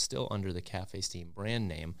if it was still under the Cafe Steam brand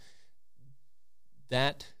name,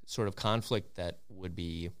 that sort of conflict that would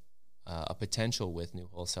be a potential with new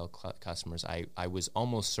wholesale customers, I was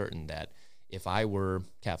almost certain that if I were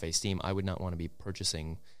Cafe Steam, I would not want to be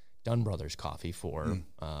purchasing Dunn Brothers coffee for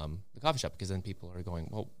the coffee shop, because then people are going,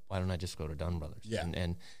 well, why don't I just go to Dunn Brothers? Yeah.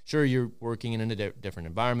 And sure, you're working in a different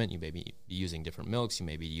environment. You may be using different milks. You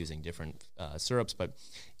may be using different syrups. But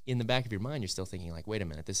in the back of your mind, you're still thinking like, wait a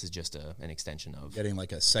minute, this is just an extension of getting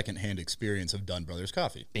like a secondhand experience of Dunn Brothers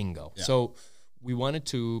coffee. Bingo. Yeah. So we wanted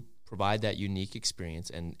to provide that unique experience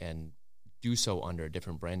and do so under a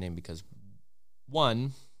different brand name because,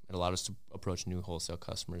 one, it allowed us to approach new wholesale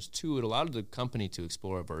customers. Two, it allowed the company to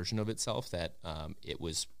explore a version of itself that it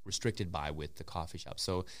was restricted by with the coffee shop.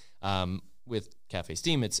 So with Cafe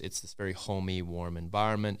Steam, it's this very homey, warm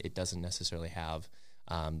environment. It doesn't necessarily have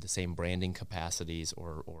the same branding capacities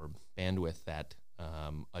or bandwidth that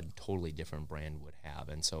a totally different brand would have.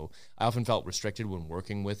 And so I often felt restricted when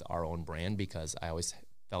working with our own brand because I always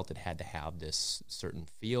felt it had to have this certain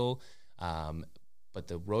feel. But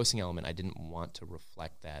the roasting element, I didn't want to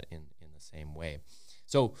reflect that in the same way.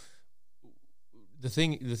 So the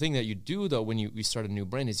thing that you do, though, when you start a new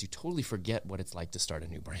brand is you totally forget what it's like to start a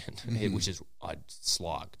new brand, which is a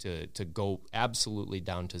slog to go absolutely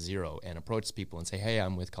down to zero and approach people and say, hey,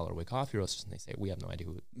 I'm with Colorway Coffee Roasters. And they say, we have no idea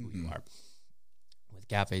who you are. With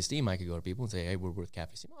Cafe Steam, I could go to people and say, hey, we're with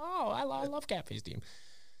Cafe Steam. Oh, I love Cafe Steam.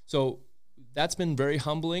 So that's been very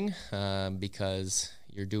humbling because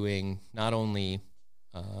you're doing not only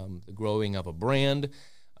the growing of a brand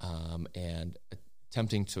and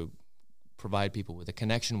attempting to provide people with a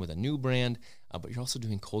connection with a new brand, but you're also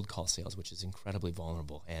doing cold call sales, which is incredibly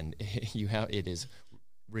vulnerable, and it is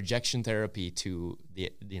rejection therapy to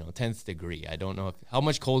the 10th degree. I don't know how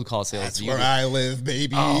much cold call sales. That's where I live,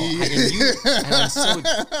 baby. And I'm so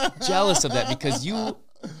jealous of that because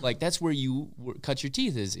that's where you cut your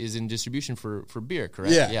teeth is in distribution for beer,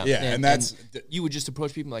 correct? Yeah. And that's you would just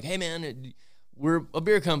approach people like, hey man, we're a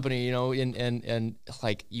beer company, and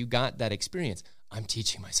like you got that experience. I'm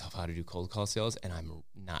teaching myself how to do cold call sales, and I'm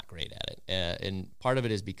not great at it. And part of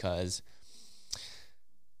it is because,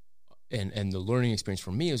 and the learning experience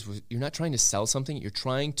for me is you're not trying to sell something. You're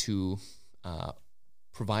trying to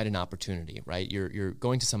provide an opportunity, right? You're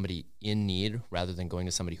going to somebody in need rather than going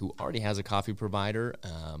to somebody who already has a coffee provider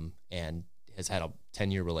and has had a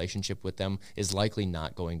 10-year relationship with them, is likely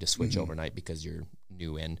not going to switch overnight because you're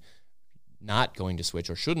new in, not going to switch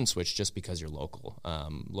or shouldn't switch just because you're local.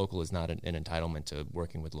 Local is not an entitlement to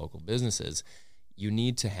working with local businesses. You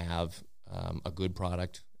need to have a good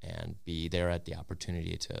product and be there at the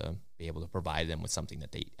opportunity to be able to provide them with something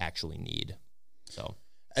that they actually need. So,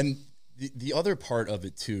 and the other part of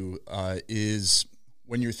it too is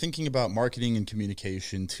when you're thinking about marketing and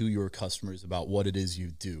communication to your customers about what it is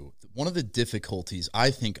you do, one of the difficulties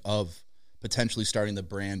I think of potentially starting the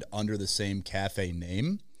brand under the same cafe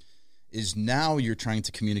name is now you're trying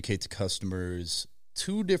to communicate to customers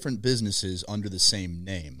two different businesses under the same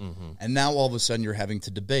name. And now all of a sudden you're having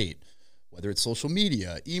to debate whether it's social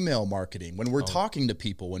media, email marketing. When we're talking to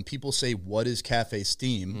people, when people say, what is Cafe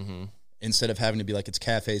Steam, instead of having to be like, it's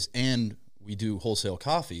cafes and we do wholesale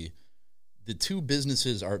coffee, the two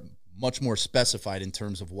businesses are much more specified in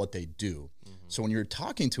terms of what they do. So when you're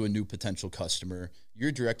talking to a new potential customer,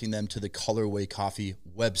 you're directing them to the Colorway Coffee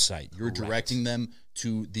website. You're directing them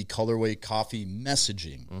to the Colorway Coffee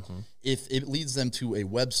messaging. If it leads them to a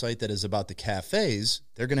website that is about the cafes,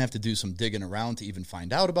 they're going to have to do some digging around to even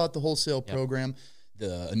find out about the wholesale program.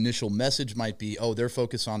 The initial message might be, oh, they're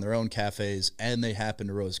focused on their own cafes and they happen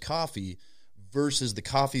to roast coffee, versus the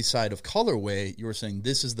coffee side of Colorway. You're saying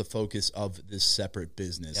this is the focus of this separate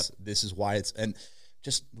business. This is why it's, and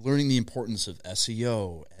just learning the importance of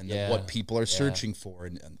SEO and what people are searching for.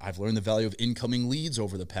 And I've learned the value of incoming leads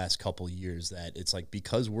over the past couple of years, that it's like,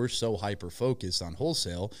 because we're so hyper-focused on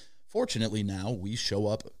wholesale, fortunately now we show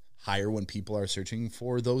up higher when people are searching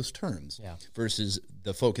for those terms versus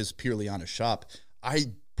the focus purely on a shop. I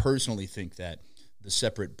personally think that the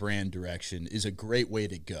separate brand direction is a great way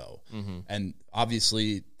to go. And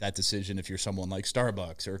obviously that decision, if you're someone like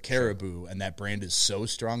Starbucks or Caribou and that brand is so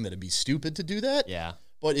strong that it'd be stupid to do that.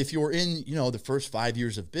 But if you're in, the first 5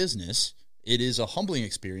 years of business, it is a humbling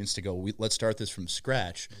experience to go, let's start this from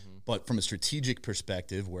scratch. But from a strategic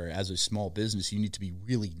perspective, where as a small business, you need to be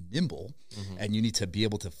really nimble and you need to be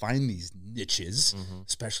able to find these niches,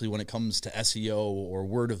 especially when it comes to SEO or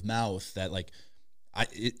word of mouth, that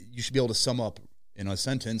you should be able to sum up in a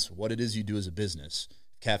sentence what it is you do as a business.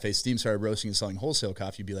 If Cafe Steam started roasting and selling wholesale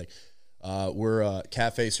coffee, you'd be like, we're a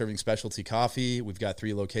cafe serving specialty coffee. We've got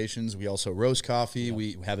 3 locations. We also roast coffee.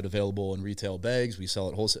 We have it available in retail bags. We sell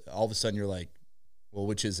it wholesale. All of a sudden you're like, well,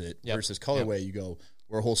 which is it? Versus Colorway, you go,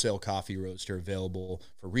 we're a wholesale coffee roaster available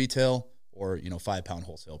for retail or, 5-pound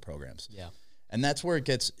wholesale programs. And that's where it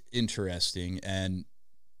gets interesting. And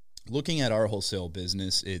looking at our wholesale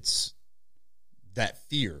business, it's that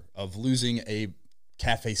fear of losing a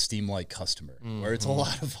Cafe Steam-like customer, where it's a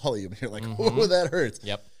lot of volume. You're like, oh, that hurts.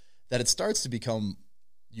 That it starts to become,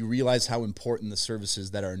 you realize how important the services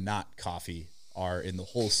that are not coffee are in the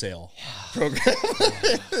wholesale program.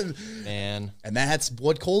 Man. And that's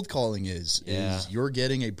what cold calling is you're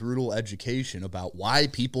getting a brutal education about why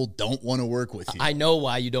people don't want to work with you. I know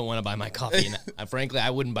why you don't want to buy my coffee. And frankly, I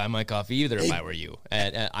wouldn't buy my coffee either if I were you.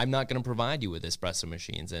 And I'm not going to provide you with espresso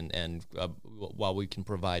machines. And while we can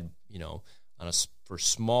provide, for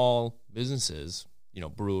small businesses,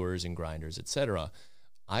 brewers and grinders, etc.,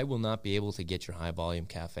 I will not be able to get your high volume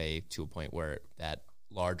cafe to a point where that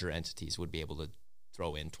larger entities would be able to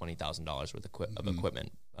throw in $20,000 worth of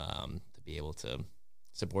equipment to be able to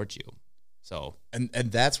support you. So, and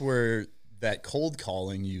that's where that cold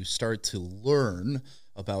calling, you start to learn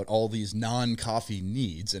about all these non-coffee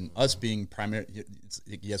needs, and us being primary.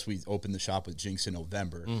 Yes, we opened the shop with Jinx in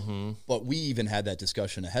November, but we even had that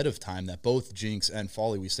discussion ahead of time that both Jinx and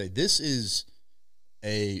Folly, we say this is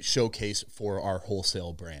a showcase for our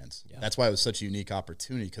wholesale brands. That's why it was such a unique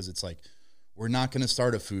opportunity, because it's like, we're not going to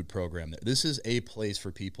start a food program there. This is a place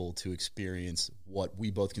for people to experience what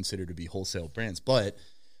we both consider to be wholesale brands. But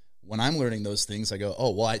when I'm learning those things, I go,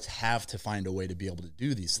 oh, well, I have to find a way to be able to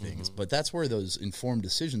do these things. But that's where those informed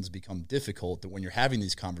decisions become difficult, that when you're having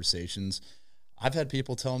these conversations, I've had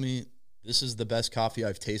people tell me, this is the best coffee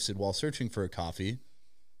I've tasted while searching for a coffee,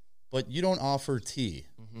 but you don't offer tea,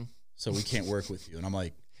 so we can't work with you. And I'm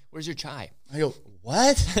like, where's your chai? I go,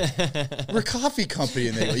 what? We're a coffee company.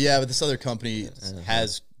 And they go, yeah, but this other company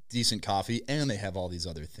has decent coffee and they have all these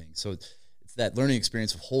other things. So it's that learning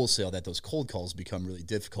experience of wholesale that those cold calls become really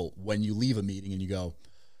difficult when you leave a meeting and you go,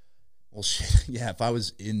 well, shit, if I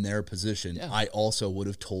was in their position, I also would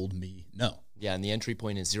have told me no. Yeah, and the entry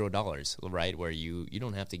point is $0, right? Where you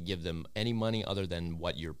don't have to give them any money other than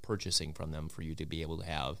what you're purchasing from them for you to be able to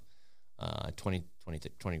have 20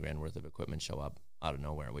 grand worth of equipment show up out of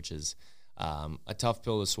nowhere, which is, a tough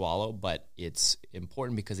pill to swallow, but it's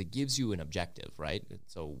important because it gives you an objective, right? And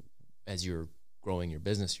so as you're growing your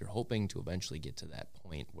business, you're hoping to eventually get to that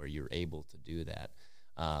point where you're able to do that.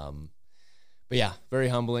 But yeah, very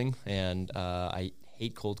humbling, and I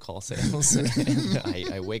hate cold call sales. And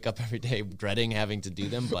I wake up every day dreading having to do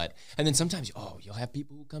them. And then sometimes, you'll have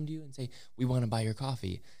people who come to you and say, "We want to buy your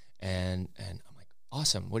coffee," and I'm like,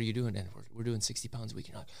 "Awesome, what are you doing?" And we're doing 60 pounds a week.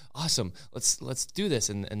 And you're like, "Awesome, let's do this."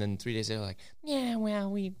 And then 3 days later, like, "Yeah, well,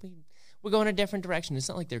 we're going a different direction." It's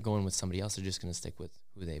not like they're going with somebody else; they're just going to stick with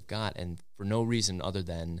who they've got, and for no reason other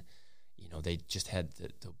than, they just had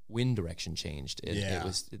the wind direction changed.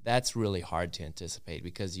 That's really hard to anticipate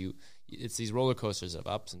because it's these roller coasters of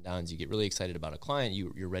ups and downs. You get really excited about a client,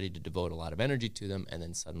 you're ready to devote a lot of energy to them, and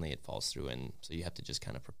then suddenly it falls through, and so you have to just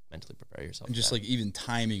kind of mentally prepare yourself. And just like even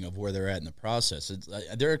timing of where they're at in the process.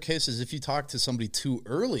 There are cases if you talk to somebody too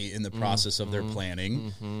early in the process of their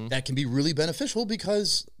planning, that can be really beneficial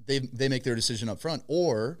because they make their decision up front,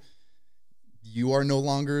 or you are no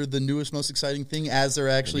longer the newest, most exciting thing as they're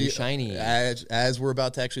actually shiny. As we're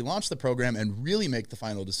about to actually launch the program and really make the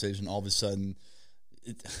final decision. All of a sudden,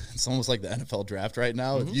 it's almost like the NFL draft right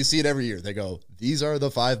now. You see it every year. They go, "These are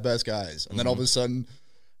the 5 best guys," and then all of a sudden,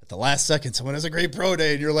 at the last second, someone has a great pro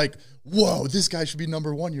day, and you're like, "Whoa, this guy should be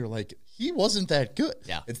number 1." You're like, he wasn't that good.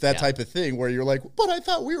 Yeah, it's that type of thing where you're like, "But I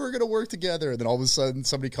thought we were going to work together," and then all of a sudden,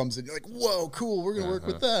 somebody comes in, you're like, "Whoa, cool, we're going to work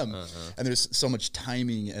with them." And there's so much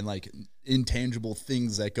timing and like intangible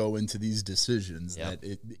things that go into these decisions that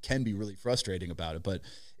it can be really frustrating about it. But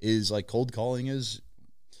is like cold calling is,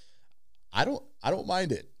 I don't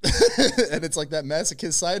mind it. And it's like that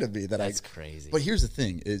masochist side of me that's crazy. But here's the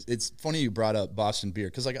thing, is it's funny you brought up Boston Beer,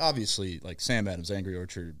 because like obviously like Sam Adams, Angry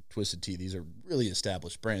Orchard, Twisted Tea, these are really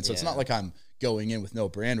established brands. So it's not like I'm going in with no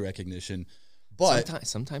brand recognition. But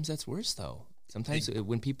sometimes that's worse though. Sometimes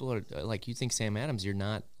when people are like, you think Sam Adams, you're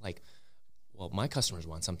not like, well, my customers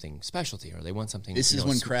want something specialty, or they want something. This is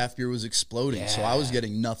when craft beer was exploding. Yeah. So I was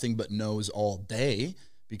getting nothing but no's all day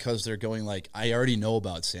because they're going like, "I already know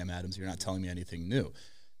about Sam Adams. You're not telling me anything new."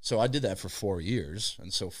 So I did that for 4 years.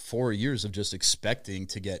 And so 4 years of just expecting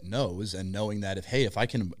to get no's and knowing that if I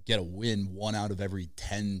can get a win 1 out of every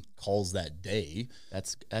 10 calls that day.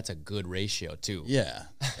 That's a good ratio too. Yeah.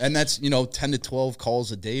 And that's, 10 to 12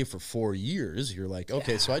 calls a day for 4 years. You're like,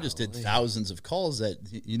 okay, so I just did thousands of calls that,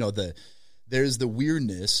 there's the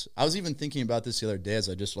weirdness. I was even thinking about this the other day as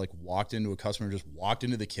I just like walked into a customer, just walked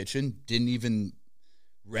into the kitchen, didn't even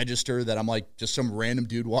register that I'm like just some random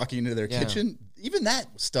dude walking into their kitchen. Even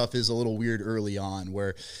that stuff is a little weird early on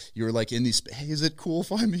where you're like in these, "Hey, is it cool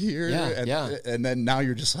if I'm here?" And then now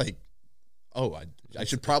you're just like, "Oh, I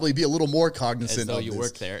should probably be a little more cognizant as though of you this."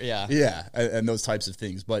 Work there. Yeah. And those types of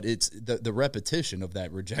things. But it's the repetition of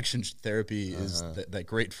that rejection therapy is that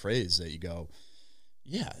great phrase that you go,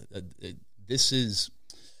 this is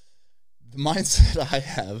the mindset I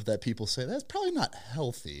have that people say that's probably not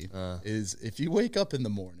healthy. Is if you wake up in the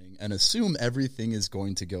morning and assume everything is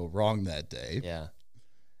going to go wrong that day,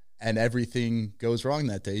 and everything goes wrong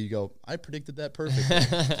that day, you go, "I predicted that perfectly."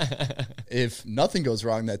 If nothing goes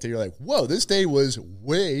wrong that day, you're like, "Whoa, this day was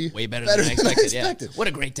way better than I expected. Yeah. What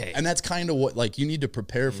a great day!" And that's kind of what, like, you need to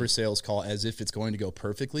prepare for sales call as if it's going to go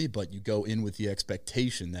perfectly, but you go in with the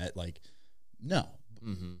expectation that, like, no.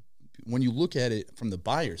 When you look at it from the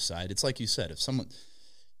buyer's side, it's like you said, if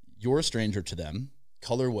you're a stranger to them,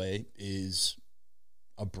 Colorway is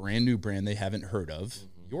a brand new brand they haven't heard of.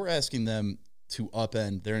 You're asking them to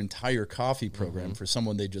upend their entire coffee program for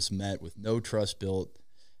someone they just met with no trust built.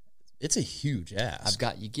 It's a huge ask.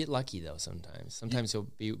 You get lucky though sometimes. Sometimes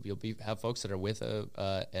you'll have folks that are with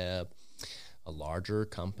a larger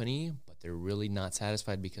company, but they're really not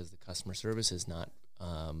satisfied because the customer service is not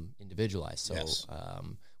individualized. So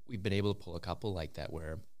we've been able to pull a couple like that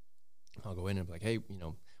where I'll go in and be like, "Hey,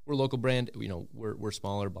 we're a local brand, we're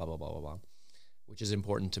smaller, blah, blah, blah, blah, blah," which is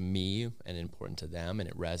important to me and important to them, and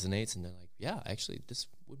it resonates. And they're like, "Yeah, actually, this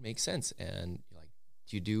would make sense." And you're like,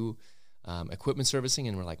 "Do you do equipment servicing?"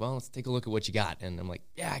 And we're like, "Well, let's take a look at what you got." And I'm like,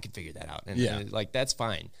 "Yeah, I can figure that out." And like, that's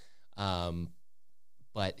fine.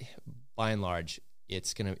 But by and large,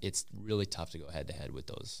 it's really tough to go head to head with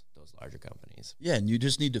those larger companies. Yeah, and you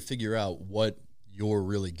just need to figure out what you're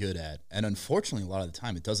really good at. And unfortunately, a lot of the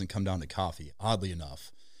time, it doesn't come down to coffee, oddly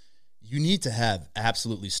enough. You need to have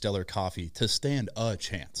absolutely stellar coffee to stand a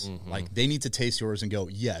chance. Like, they need to taste yours and go,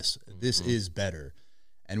 "Yes, this is better."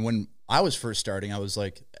 And when I was first starting, I was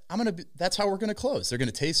like, that's how we're going to close. They're going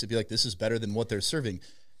to taste it, be like, "This is better than what they're serving."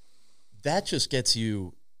 That just gets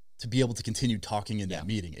you to be able to continue talking in that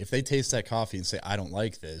meeting. If they taste that coffee and say, I don't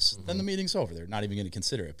like this, then the meeting's over. They're not even going to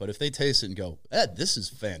consider it. But if they taste it and go, Ed, this is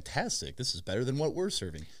fantastic. This is better than what we're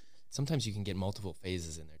serving. Sometimes you can get multiple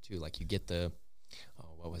phases in there too. Like you get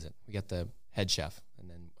we got the head chef, and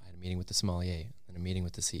then I had a meeting with the sommelier, and a meeting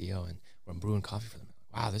with the CEO, and I'm brewing coffee for them.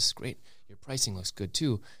 Wow, this is great. Your pricing looks good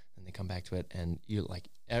too. And they come back to it, and you like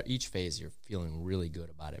each phase you're feeling really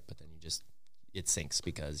good about it, but then it sinks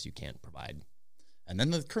because you can't provide. And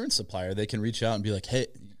then the current supplier, they can reach out and be like, hey,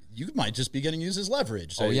 you might just be getting used as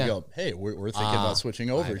leverage. So you go, hey, we're thinking about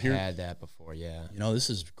switching over. I've had that before, yeah. You know, this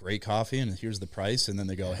is great coffee, and here's the price. And then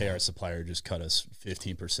they go, hey, our supplier just cut us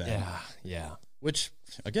 15%. Yeah. Which,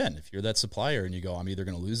 again, if you're that supplier and you go, I'm either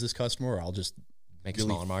going to lose this customer or I'll just make a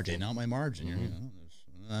smaller margin. Thin out my margin.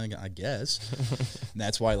 I guess. And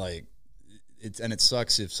that's why, like, it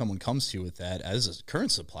sucks if someone comes to you with that as a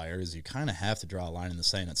current supplier, is you kind of have to draw a line in the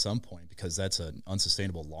sand at some point, because that's an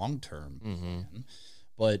unsustainable long term.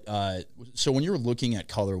 But so when you're looking at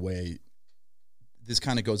Colorway, this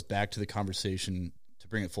kind of goes back to the conversation, to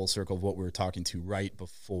bring it full circle, of what we were talking to right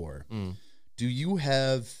before. Do you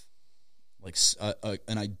have like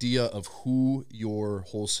an idea of who your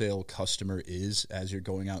wholesale customer is as you're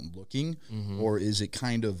going out and looking, or is it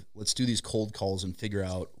kind of, let's do these cold calls and figure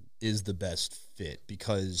out is the best fit?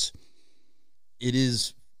 Because it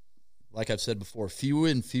is, like I've said before, few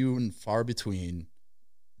and far between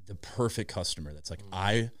the perfect customer that's like,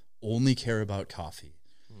 I only care about coffee.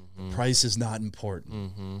 The price is not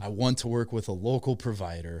important. I want to work with a local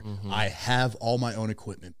provider. I have all my own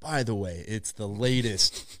equipment. By the way, it's the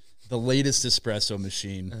latest espresso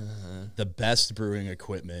machine, the best brewing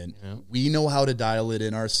equipment. We know how to dial it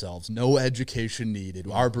in ourselves. No education needed.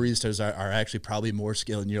 Our baristas are actually probably more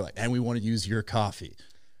skilled, and you're like, and we want to use your coffee.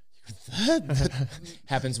 That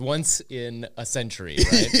happens once in a century,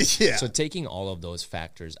 right? Yeah. So taking all of those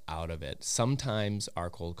factors out of it, sometimes our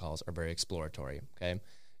cold calls are very exploratory, okay?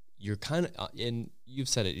 You're kind of, and you've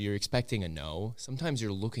said it, you're expecting a no. Sometimes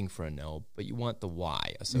you're looking for a no, but you want the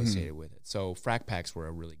why associated with it. So frac packs were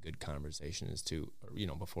a really good conversation as to,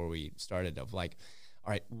 before we started, of like,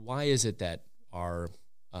 all right, why is it that our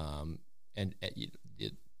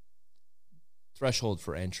the threshold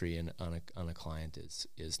for entry on a client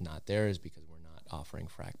is not there, is because we're not offering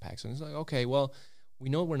frac packs. And it's like, okay, well, we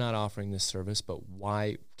know we're not offering this service, but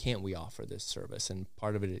why can't we offer this service? And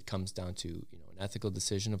part of it comes down to an ethical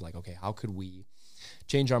decision of like, okay, how could we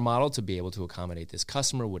change our model to be able to accommodate this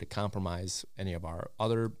customer? Would it compromise any of our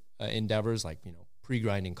other endeavors? Like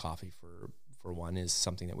pre-grinding coffee for one is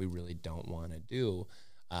something that we really don't want to do.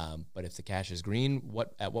 But if the cash is green,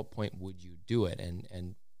 at what point would you do it?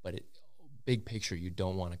 But big picture, you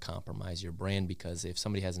don't want to compromise your brand, because if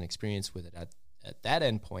somebody has an experience with it at that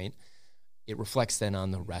end point, it reflects then on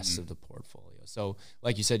the rest of the portfolio. So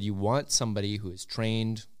like you said, you want somebody who is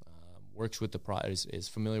trained, works with the product, is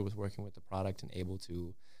familiar with working with the product, and able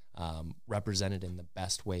to represent it in the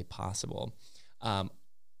best way possible. I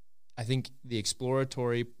think the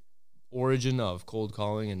exploratory origin of cold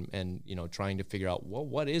calling and trying to figure out, well,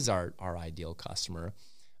 what is our ideal customer?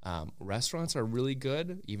 Restaurants are really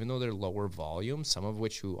good, even though they're lower volume, some of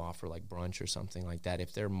which who offer like brunch or something like that.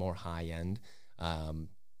 If they're more high end,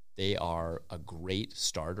 they are a great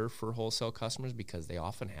starter for wholesale customers, because they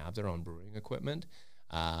often have their own brewing equipment,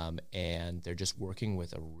 and they're just working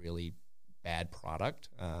with a really bad product.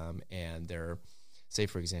 And they're, say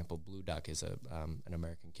for example, Blue Duck is an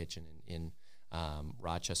American kitchen in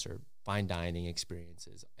Rochester, fine dining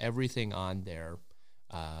experiences. Everything on their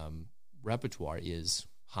repertoire is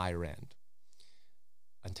higher end,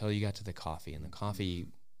 until you got to the coffee, and the coffee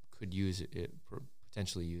could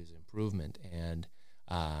potentially use improvement. And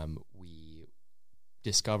we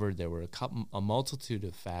discovered there were a multitude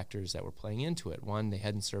of factors that were playing into it. One, they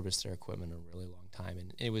hadn't serviced their equipment in a really long time,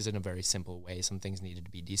 and it was in a very simple way. Some things needed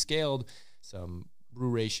to be descaled, some brew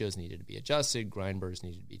ratios needed to be adjusted, grind burrs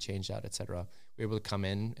needed to be changed out, etc. We were able to come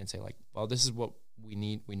in and say, like, well, this is what we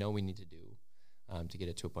need. We know we need to do to get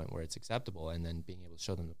it to a point where it's acceptable, and then being able to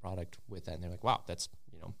show them the product with that, and they're like, wow, that's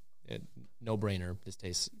no brainer. This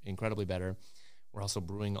tastes incredibly better. We're also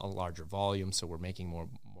brewing a larger volume, so we're making more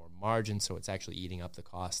margin, so it's actually eating up the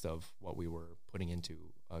cost of what we were putting into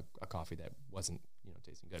a coffee that wasn't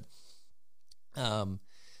tasting good.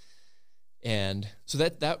 And so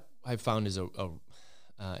that I've found is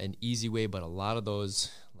an easy way, but a lot of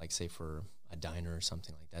those, like say for a diner or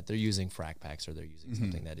something like that, they're using frac packs, or they're using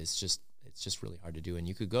something that is it's just really hard to do. And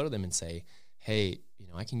you could go to them and say, hey,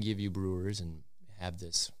 I can give you brewers and have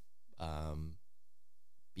this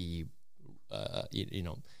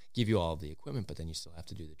give you all of the equipment, but then you still have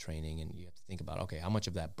to do the training, and you have to think about, okay, how much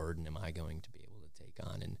of that burden am I going to be able to take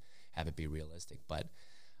on? have it be realistic. But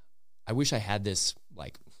I wish I had this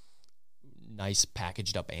like nice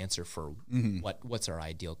packaged up answer for what's our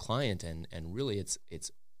ideal client, and really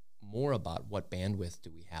it's more about what bandwidth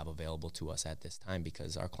do we have available to us at this time,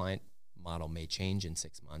 because our client model may change in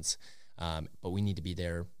 6 months, but we need to be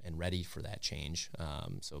there and ready for that change.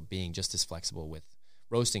 So being just as flexible with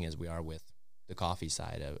roasting as we are with the coffee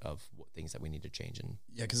side of things that we need to change. And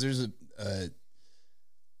yeah, because there's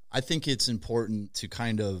I think it's important to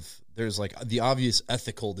kind of, there's like the obvious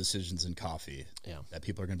ethical decisions in coffee that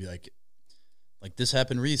people are going to be like this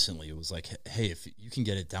happened recently. It was like, hey, if you can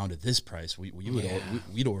get it down to this price,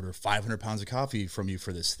 we'd order 500 pounds of coffee from you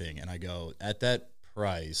for this thing. And I go, at that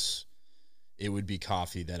price, it would be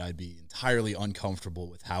coffee that I'd be entirely uncomfortable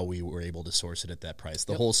with how we were able to source it at that price.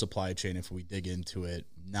 The whole supply chain, if we dig into it,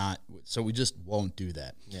 so we just won't do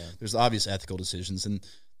that. Yeah. There's obvious ethical decisions, and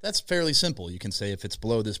that's fairly simple. You can say if it's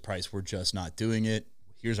below this price, we're just not doing it.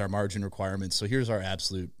 Here's our margin requirements. So here's our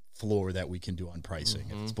absolute floor that we can do on pricing.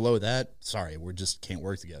 If it's below that, sorry, we just can't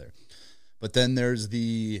work together. But then there's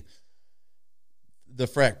the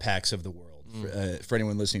frac packs of the world. For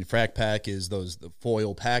anyone listening, frac pack is the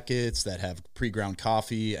foil packets that have pre-ground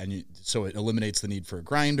coffee, and so it eliminates the need for a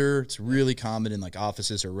grinder. It's really common in like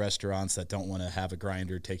offices or restaurants that don't want to have a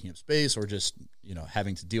grinder taking up space, or just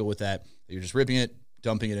having to deal with that. You're just ripping it,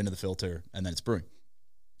 dumping it into the filter, and then it's brewing.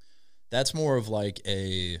 That's more of like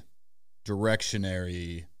a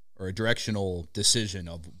directional decision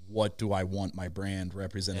of what do I want my brand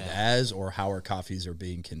represented as, or how our coffees are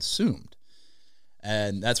being consumed.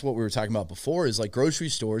 And that's what we were talking about before, is like grocery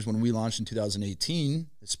stores. When we launched in 2018,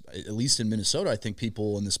 at least in Minnesota, I think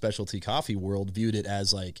people in the specialty coffee world viewed it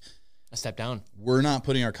as like a step down. We're not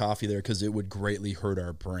putting our coffee there because it would greatly hurt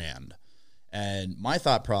our brand. And my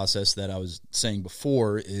thought process that I was saying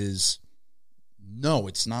before is, no,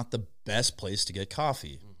 it's not the best place to get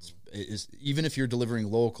coffee. Even if you're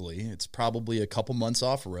delivering locally, it's probably a couple months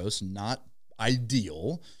off roast, not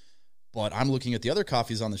ideal. But I'm looking at the other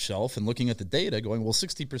coffees on the shelf and looking at the data going, well,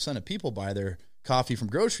 60% of people buy their coffee from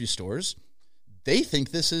grocery stores. They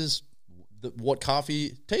think this is what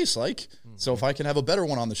coffee tastes like. So if I can have a better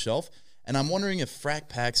one on the shelf, and I'm wondering if frac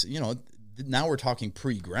packs, now we're talking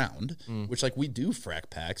pre-ground, which like we do frac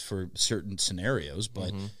packs for certain scenarios,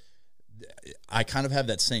 but I kind of have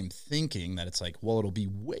that same thinking that it's like, well, it'll be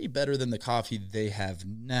way better than the coffee they have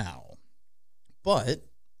now. But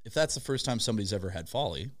if that's the first time somebody's ever had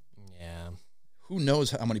Folly, who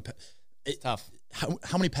knows how many? It's tough.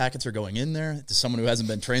 How many packets are going in there? To someone who hasn't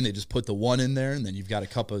been trained, they just put the one in there, and then you've got a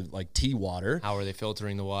cup of like tea water. How are they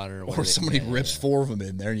filtering the water? Or somebody rips 4 of them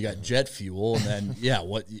in there, and you got jet fuel, and then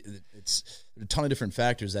it's a ton of different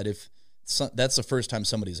factors that if that's the first time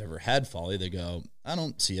somebody's ever had Folly, they go, I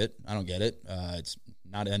don't see it, I don't get it. It's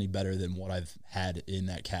not any better than what I've had in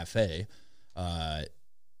that cafe.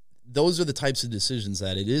 Those are the types of decisions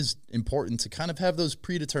that it is important to kind of have those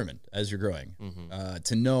predetermined as you're growing,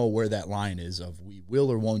 to know where that line is of we will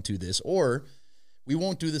or won't do this, or we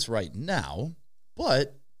won't do this right now,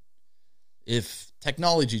 but if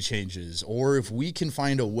technology changes, or if we can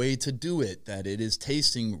find a way to do it that it is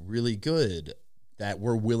tasting really good, that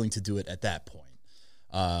we're willing to do it at that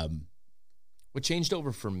point. What changed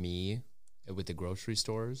over for me with the grocery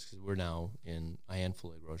stores, because we're now in a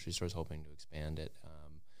handful of grocery stores hoping to expand it,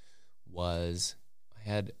 was I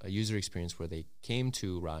had a user experience where they came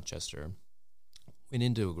to Rochester, went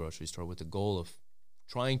into a grocery store with the goal of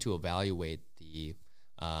trying to evaluate the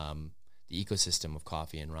ecosystem of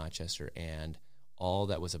coffee in Rochester, and all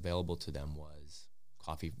that was available to them was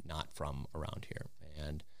coffee not from around here.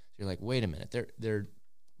 And so you're like, wait a minute, they're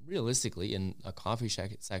realistically in a coffee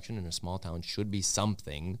section in a small town should be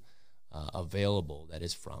something available that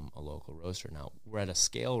is from a local roaster. Now, we're at a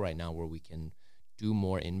scale right now where we can do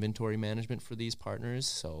more inventory management for these partners.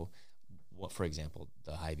 So, for example,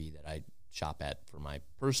 the Hy-Vee that I shop at for my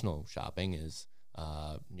personal shopping is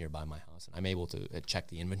nearby my house, and I'm able to check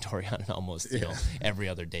the inventory on an almost every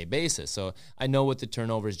other day basis. So I know what the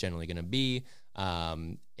turnover is generally going to be,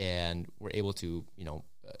 and we're able to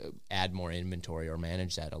add more inventory or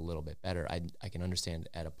manage that a little bit better. I can understand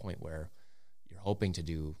at a point where you're hoping to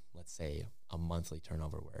do, let's say, a monthly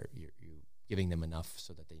turnover where you giving them enough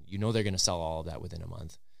so that they're going to sell all of that within a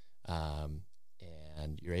month,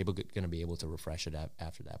 and you're going to be able to refresh it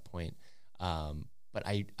after that point. But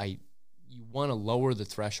you want to lower the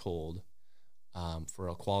threshold for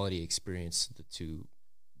a quality experience to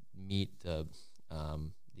meet the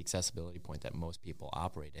accessibility point that most people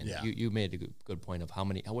operate in. Yeah. You made a good point of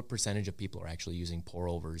what percentage of people are actually using pour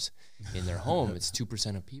overs in their home. It's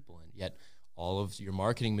 2% of people, and yet all of your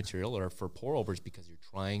marketing material are for pour overs because you're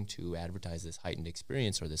trying to advertise this heightened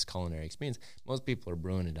experience or this culinary experience. Most people are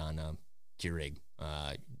brewing it on a Keurig.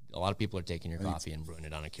 A lot of people are taking your coffee and brewing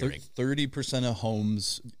it on a Keurig. 30% of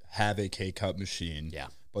homes have a K-Cup machine. Yeah.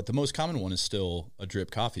 But the most common one is still a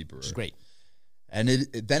drip coffee brewer. Which is great. And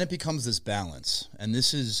then it becomes this balance. And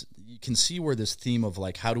this is, you can see where this theme of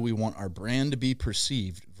like, how do we want our brand to be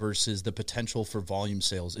perceived versus the potential for volume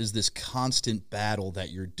sales is this constant battle that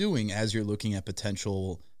you're doing as you're looking at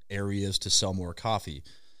potential areas to sell more coffee.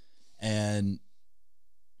 And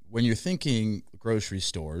when you're thinking grocery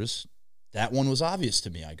stores, that one was obvious to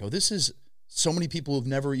me. I go, this is so many people who've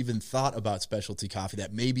never even thought about specialty coffee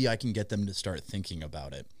that maybe I can get them to start thinking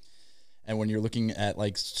about it. And when you're looking at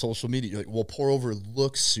like social media, you're like, well, pour over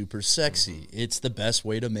looks super sexy. It's the best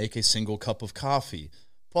way to make a single cup of coffee.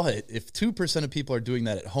 But if 2% of people are doing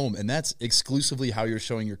that at home, and that's exclusively how you're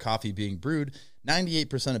showing your coffee being brewed,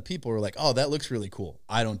 98% of people are like, oh, that looks really cool.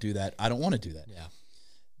 I don't do that. I don't want to do that.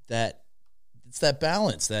 Yeah. It's that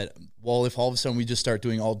balance that, well, if all of a sudden we just start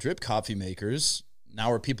doing all drip coffee makers, now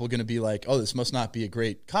are people going to be like, oh, this must not be a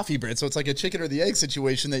great coffee brand? So it's like a chicken or the egg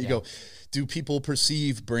situation that you go, do people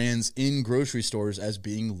perceive brands in grocery stores as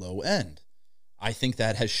being low end? I think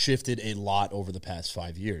that has shifted a lot over the past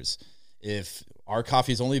 5 years. If our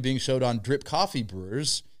coffee is only being showed on drip coffee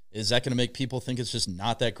brewers, is that going to make people think it's just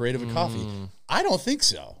not that great of a coffee? I don't think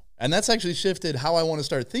so. And that's actually shifted how I want to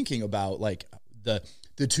start thinking about like the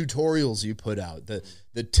tutorials you put out,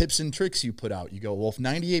 the tips and tricks you put out. You go, well, if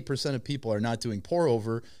 98% of people are not doing pour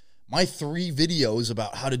over, my 3 videos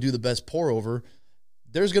about how to do the best pour over,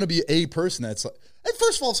 there's going to be a person that's like, and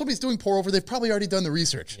first of all, if somebody's doing pour over, they've probably already done the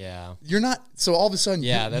research. Yeah. You're not, so all of a sudden.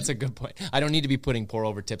 Yeah, that's a good point. I don't need to be putting pour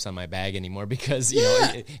over tips on my bag anymore because, you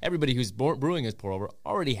know, everybody who's brewing as pour over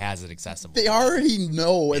already has it accessible. They already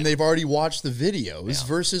know and they've already watched the videos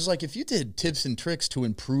versus like if you did tips and tricks to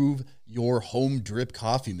improve your home drip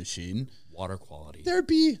coffee machine. Water quality. There'd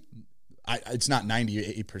be, it's not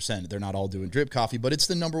 98%. They're not all doing drip coffee, but it's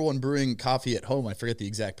the number one brewing coffee at home. I forget the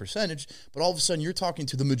exact percentage, but all of a sudden you're talking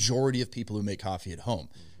to the majority of people who make coffee at home.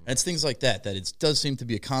 And it's things like that it does seem to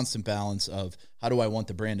be a constant balance of how do I want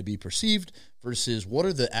the brand to be perceived versus what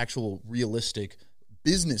are the actual realistic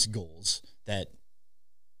business goals that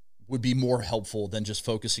would be more helpful than just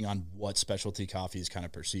focusing on what specialty coffee is kind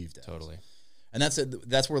of perceived as. Totally. And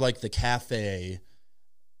that's where like the cafe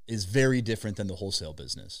is very different than the wholesale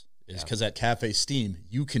business. Is because at Cafe Steam,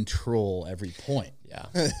 you control every point. Yeah.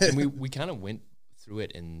 And we kind of went through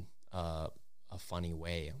it in a funny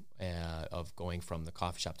way of going from the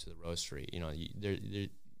coffee shop to the roastery. You know,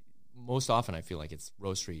 most often I feel like it's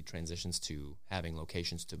roastery transitions to having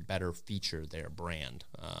locations to better feature their brand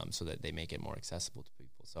so that they make it more accessible to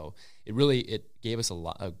people. So it gave us a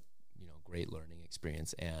lot of, great learning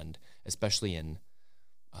experience, and especially in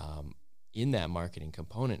that marketing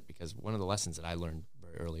component, because one of the lessons that I learned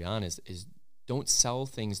very early on is don't sell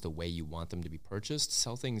things the way you want them to be purchased.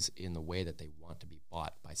 Sell things in the way that they want to be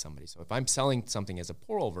bought by somebody. So if I'm selling something as a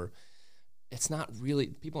pour over, it's not really,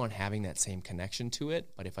 people aren't having that same connection to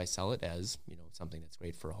it. But if I sell it as, something that's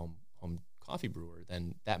great for a home coffee brewer,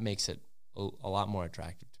 then that makes it a lot more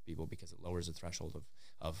attractive to people because it lowers the threshold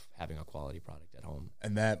of having a quality product at home.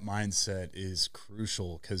 And that mindset is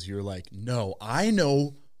crucial because you're like, no, I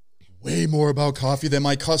know way more about coffee than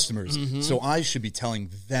my customers. So I should be telling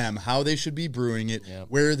them how they should be brewing it,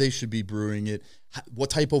 where they should be brewing it, what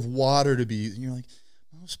type of water to be. And you're like,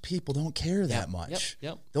 most people don't care that much.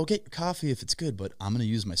 They'll get your coffee if it's good, but I'm going to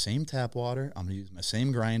use my same tap water. I'm going to use my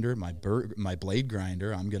same grinder, my blade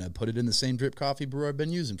grinder. I'm going to put it in the same drip coffee brewer I've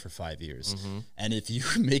been using for 5 years. And if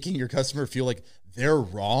you're making your customer feel like they're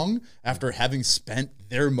wrong after having spent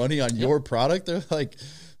their money on your product, they're like,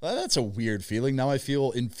 well, that's a weird feeling. Now I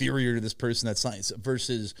feel inferior to this person that's nice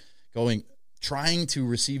versus trying to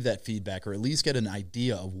receive that feedback or at least get an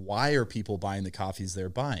idea of why are people buying the coffees they're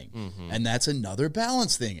buying. And that's another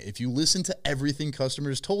balance thing. If you listen to everything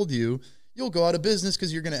customers told you, you'll go out of business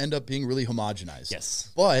because you're going to end up being really homogenized.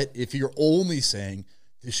 Yes. But if you're only saying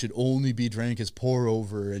this should only be drank as pour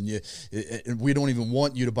over and we don't even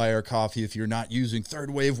want you to buy our coffee if you're not using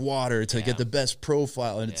third wave water to get the best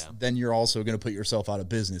profile, and then you're also going to put yourself out of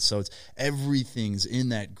business. So everything's in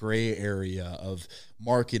that gray area of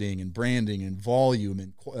marketing and branding and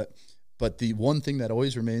volume but the one thing that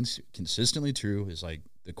always remains consistently true is like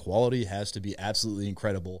the quality has to be absolutely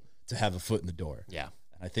incredible to have a foot in the door. Yeah.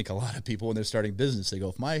 I think a lot of people when they're starting business, they go,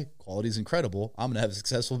 if my quality is incredible, I'm going to have a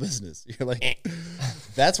successful business. You're like,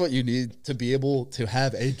 That's what you need to be able to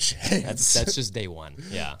have a chance. That's just day one.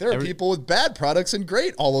 Yeah. There are people with bad products and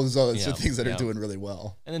great, all those other things that are yeah. doing really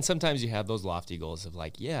well. And then sometimes you have those lofty goals of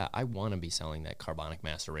like, yeah, I want to be selling that carbonic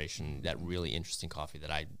maceration, that really interesting coffee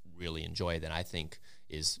that I really enjoy, that I think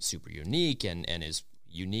is super unique and is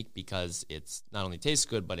unique because it's not only tastes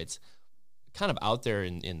good, but it's kind of out there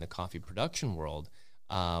in the coffee production world.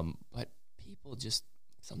 But people just,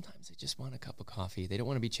 sometimes they just want a cup of coffee. They don't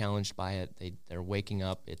want to be challenged by it. They're waking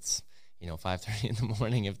up. It's 5:30 in the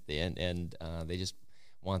morning and they just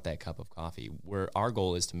want that cup of coffee. Where our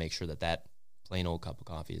goal is to make sure that plain old cup of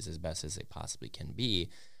coffee is as best as it possibly can be,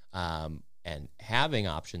 and having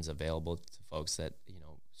options available to folks that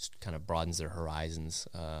kind of broadens their horizons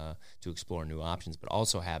to explore new options, but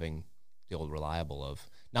also having the old reliable of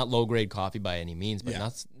not low grade coffee by any means, but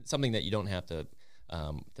not something that you don't have to.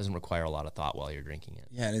 Doesn't require a lot of thought while you're drinking it.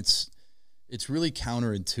 Yeah, and it's really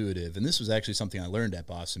counterintuitive. And this was actually something I learned at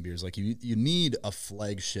Boston Beers. Like you need a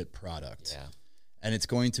flagship product. Yeah. And it's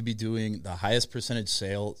going to be doing the highest percentage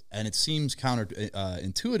sale. And it seems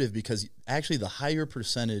counterintuitive because actually the higher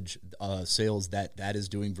percentage sales that is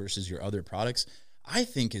doing versus your other products, I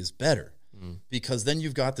think is better. Because then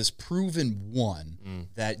you've got this proven one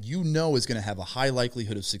that is going to have a high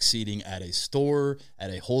likelihood of succeeding at a store, at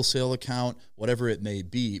a wholesale account, whatever it may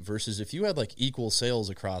be, versus if you had like equal sales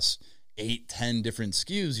across 8-10 different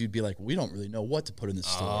SKUs, you'd be like, we don't really know what to put in the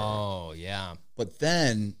store. Oh, yeah. But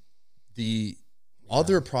then the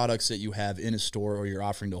other products that you have in a store or you're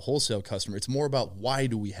offering to a wholesale customer, it's more about why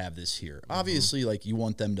do we have this here? Obviously, like you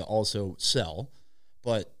want them to also sell.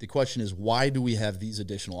 But the question is, why do we have these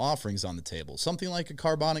additional offerings on the table? Something like a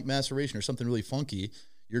carbonic maceration or something really funky,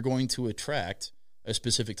 you're going to attract a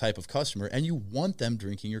specific type of customer, and you want them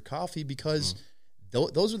drinking your coffee because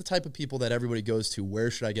those are the type of people that everybody goes to. Where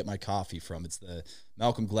should I get my coffee from? It's the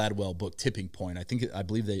Malcolm Gladwell book, Tipping Point. I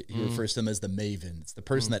believe he refers to them as the maven. It's the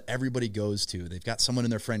person that everybody goes to. They've got someone in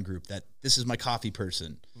their friend group that this is my coffee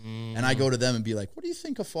person. And I go to them and be like, what do you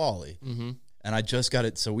think of Folly? And I just got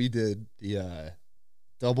it. So we did the...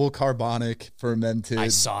 double carbonic fermented. I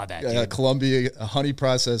saw that, Columbia honey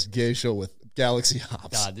processed geisha with Galaxy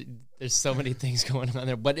hops. God, there's so many things going on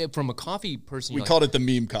there. But from a coffee person, we called it the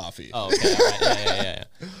meme coffee. Oh, okay, all right. Yeah.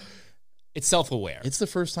 It's self-aware. It's the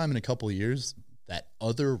first time in a couple of years that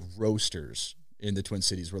other roasters in the Twin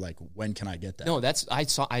Cities were like, "When can I get that?" No, I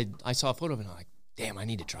saw a photo of it and I'm like, "Damn, I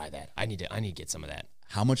need to try that. I need to get some of that."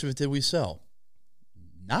 How much of it did we sell?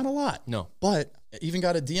 Not a lot. No, but I even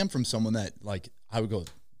got a DM from someone that like. I would go,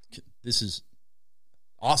 this is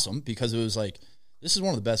awesome because it was like, this is one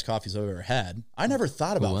of the best coffees I've ever had. I never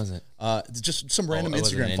thought about. Who was it? Just some random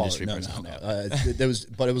Instagram follower. No.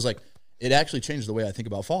 But it was like, it actually changed the way I think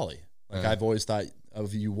about Folly. Like I've always thought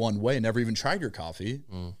of you one way, never even tried your coffee,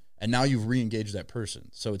 and now you've re-engaged that person.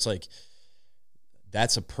 So it's like,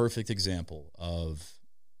 that's a perfect example of,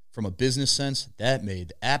 from a business sense, that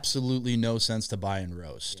made absolutely no sense to buy and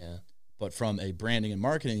roast. Yeah. But from a branding and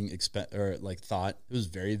marketing thought, it was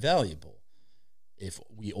very valuable. If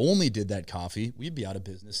we only did that coffee, we'd be out of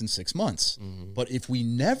business in 6 months. But if we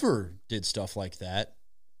never did stuff like that,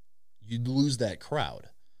 you'd lose that crowd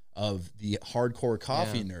of the hardcore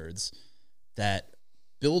coffee nerds that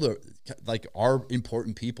are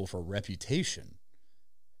important people for reputation.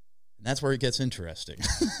 And that's where it gets interesting.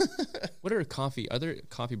 What are other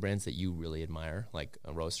coffee brands that you really admire, like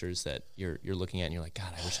roasters that you're looking at and you're like,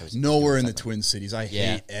 God, I wish I was nowhere in the Twin Cities. I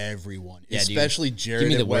hate everyone, especially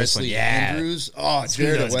Jared at Wesley Andrews. Oh,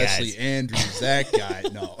 Jared at Wesley Andrews, that guy.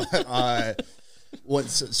 No,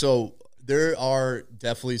 so there are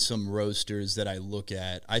definitely some roasters that I look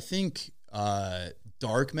at. I think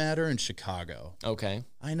Dark Matter in Chicago. Okay.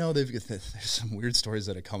 I know there's some weird stories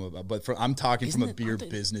that have come about, but I'm talking from a beer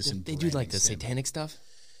business and they do like the satanic stuff.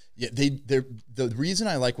 Yeah, they're the reason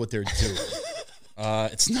I like what they're doing.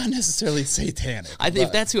 It's not necessarily satanic. I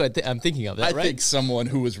think that's who I'm thinking of. I think someone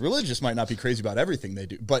who is religious might not be crazy about everything they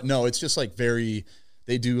do, but no, it's just like very.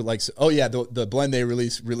 They do like the blend they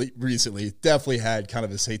released really recently definitely had kind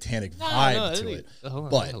of a satanic vibe to it. Hold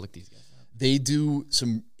on, but I gotta look these guys up. They do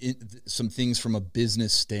some things from a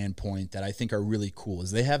business standpoint that I think are really cool.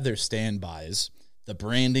 Is they have their standbys. The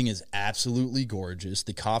branding is absolutely gorgeous.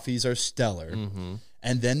 The coffees are stellar.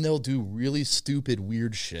 And then they'll do really stupid,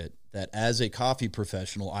 weird shit that as a coffee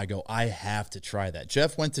professional, I go, I have to try that.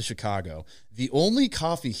 Jeff went to Chicago. The only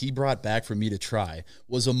coffee he brought back for me to try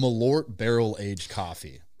was a Malort barrel-aged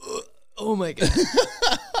coffee. Oh, my God.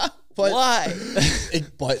 Why?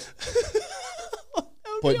 But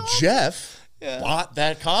Jeff bought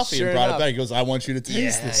that coffee and brought it back. He goes, I want you to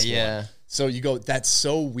taste this one. So you go, that's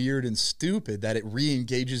so weird and stupid that it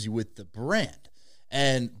re-engages you with the brand.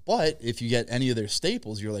 But if you get any of their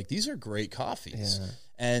staples, you're like, these are great coffees. Yeah.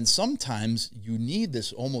 And sometimes you need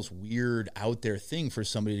this almost weird out there thing for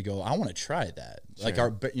somebody to go, I want to try that. Sure. Like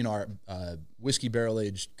our whiskey barrel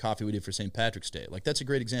aged coffee we did for St. Patrick's Day. Like that's a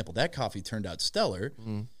great example. That coffee turned out stellar.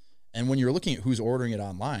 Mm-hmm. And when you're looking at who's ordering it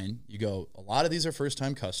online, you go, a lot of these are first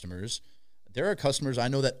time customers. There are customers I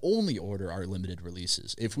know that only order our limited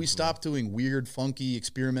releases. If we stop doing weird, funky,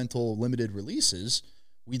 experimental limited releases,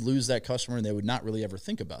 we'd lose that customer and they would not really ever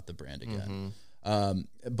think about the brand again.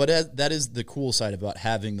 But that is the cool side about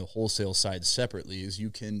having the wholesale side separately is you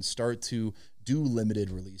can start to do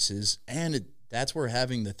limited releases. And that's where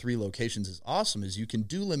having the 3 locations is awesome is you can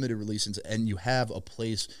do limited releases and you have a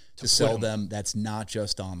place to sell them that's not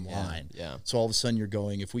just online. Yeah. So all of a sudden you're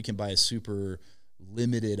going, if we can buy a super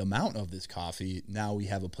limited amount of this coffee, now we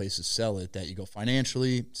have a place to sell it that you go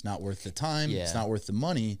financially, it's not worth the time, it's not worth the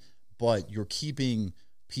money, but you're keeping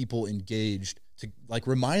people engaged to like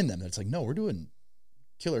remind them that it's like, no, we're doing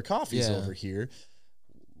killer coffees over here.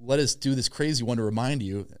 Let us do this crazy one to remind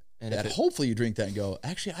you and that hopefully you drink that and go,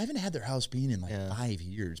 actually, I haven't had their house bean in like 5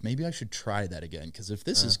 years. Maybe I should try that again. Because if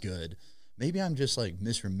this is good, maybe I'm just like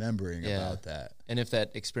misremembering about that. And if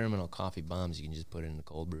that experimental coffee bombs, you can just put it in a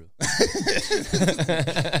cold brew.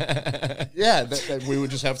 That we would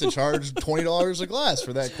just have to charge $20 a glass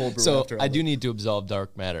for that cold brew. So I do need to absolve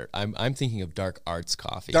dark matter. I'm thinking of Dark Arts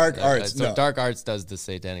coffee. Dark Arts. So Dark Arts does the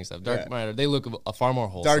satanic stuff. Dark matter, they look far more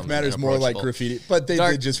wholesome. Dark matter is more like graffiti, but they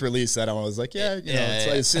did just release that. I was like,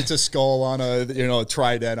 it's a skull on a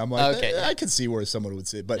trident. I'm like, I can see where someone would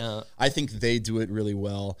see it, but I think they do it really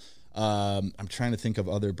well. I'm trying to think of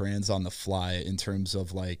other brands on the fly in terms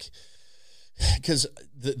of like, because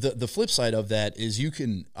the flip side of that is you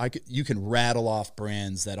can rattle off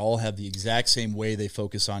brands that all have the exact same way they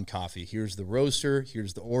focus on coffee. Here's the roaster,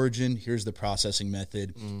 here's the origin, here's the processing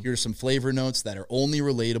method, here's some flavor notes that are only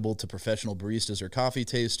relatable to professional baristas or coffee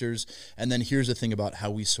tasters, and then here's the thing about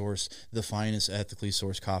how we source the finest ethically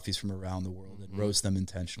sourced coffees from around the world and roast them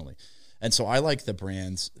intentionally. And so I like the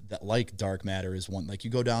brands that like Dark Matter is one. Like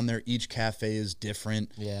you go down there, each cafe is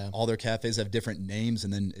different. Yeah. All their cafes have different names,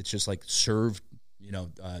 and then it's just like served,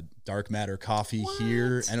 Dark Matter coffee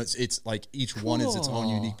here. And it's like each one is its own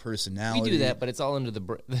unique personality. We do that, but it's all under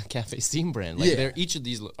the Cafe Steam brand. Like each of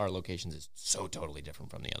these our locations is so totally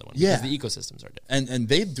different from the other one. Yeah. Because the ecosystems are different. And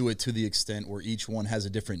they do it to the extent where each one has a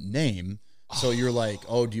different name. So you're like,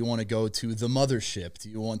 oh, do you want to go to the mothership? Do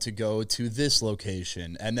you want to go to this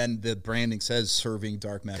location? And then the branding says serving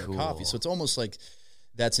Dark Matter coffee. So it's almost like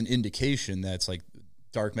that's an indication that's like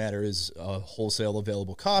Dark Matter is a wholesale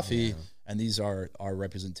available coffee, and these are our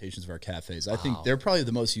representations of our cafes. I think they're probably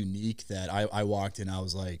the most unique that I walked in. I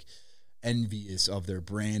was like envious of their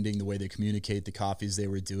branding, the way they communicate the coffees they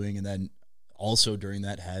were doing. And then also during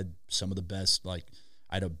that had some of the best, like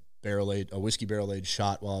I had a whiskey barrel aged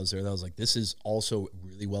shot while I was there. That was like, this is also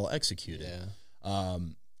really well executed.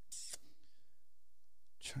 Trying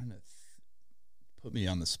to put me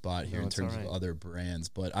on the spot here in terms of other brands,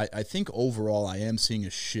 but I think overall I am seeing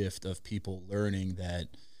a shift of people learning that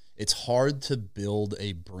it's hard to build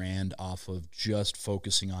a brand off of just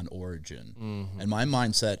focusing on origin. And my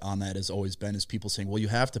mindset on that has always been is people saying, well, you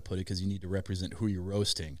have to put it because you need to represent who you're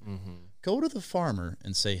roasting. Go to the farmer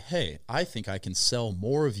and say, hey, I think I can sell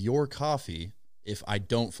more of your coffee if I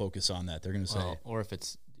don't focus on that. They're going to say. Or if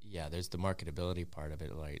it's, there's the marketability part of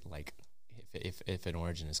it. Like if an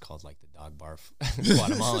origin is called like the dog barf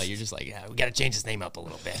Guatemala, you're just like, we got to change his name up a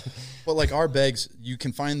little bit. But like our bags, you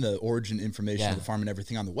can find the origin information of the farm and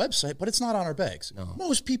everything on the website, but it's not on our bags. No.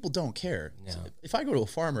 Most people don't care. No. So if I go to a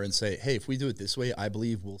farmer and say, hey, if we do it this way, I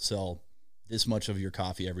believe we'll sell this much of your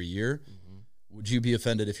coffee every year. Would you be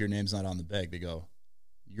offended if your name's not on the bag? They go,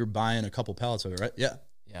 you're buying a couple pallets of it, right? Yeah.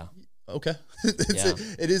 Okay.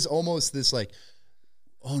 It is almost this like,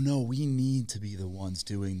 oh no, we need to be the ones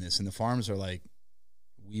doing this. And the farms are like,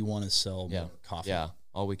 we want to sell more coffee. Yeah.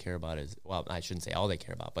 All we care about is, well, I shouldn't say all they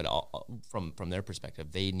care about, but from their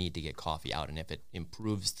perspective, they need to get coffee out. And if it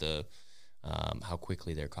improves the how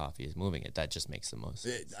quickly their coffee is moving, that just makes the most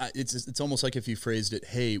sense. It's almost like if you phrased it,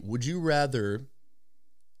 hey, would you rather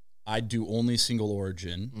I do only single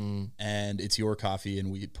origin and it's your coffee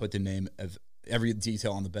and we put the name of every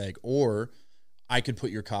detail on the bag, or I could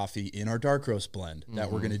put your coffee in our dark roast blend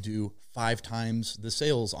that we're going to do 5 times the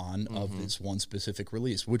sales on of this one specific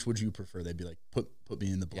release. Which would you prefer? They'd be like, put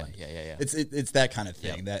me in the blend. Yeah. It's that kind of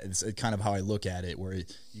thing. That it's kind of how I look at it, where you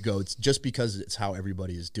go, it's just because it's how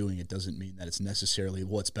everybody is doing it doesn't mean that it's necessarily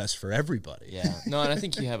what's best for everybody. Yeah. No, and I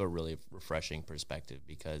think you have a really refreshing perspective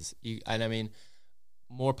because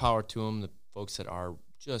more power to them, the folks that are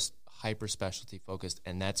just hyper specialty focused,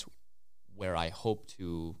 and that's where I hope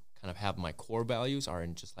to kind of have my core values are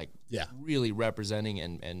in just like Yeah. really representing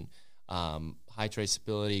and high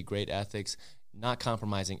traceability, great ethics, not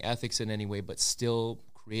compromising ethics in any way, but still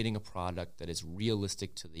creating a product that is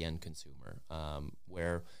realistic to the end consumer,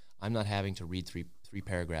 where I'm not having to read three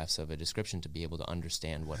paragraphs of a description to be able to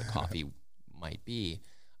understand what a coffee might be.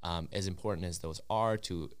 As important as those are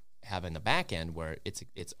to have in the back end, where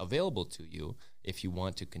it's available to you if you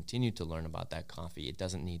want to continue to learn about that coffee. It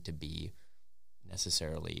doesn't need to be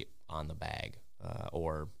necessarily on the bag,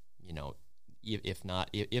 or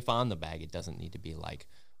if on the bag, it doesn't need to be like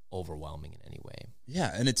overwhelming in any way.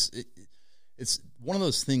 Yeah, and it's one of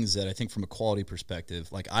those things that I think from a quality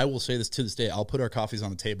perspective, like I will say this to this day, I'll put our coffees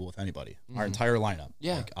on the table with anybody, our entire lineup.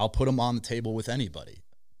 Yeah. Like, I'll put them on the table with anybody.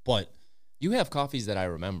 But you have coffees that I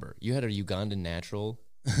remember. You had a Ugandan natural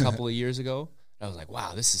a couple of years ago. I was like,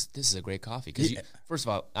 wow, this is a great coffee. Because first of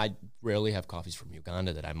all, I rarely have coffees from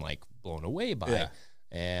Uganda that I'm like blown away by. Yeah.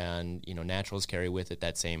 And, naturals carry with it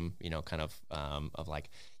that same, kind of like,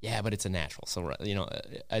 yeah, but it's a natural. So,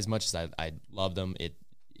 as much as I love them,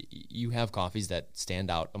 you have coffees that stand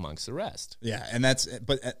out amongst the rest. Yeah. And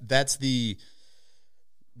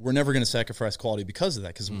we're never going to sacrifice quality because of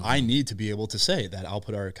that. Because I need to be able to say that I'll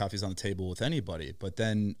put our coffees on the table with anybody. But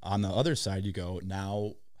then on the other side, you go,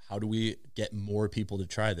 now, how do we get more people to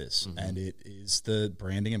try this? And it is the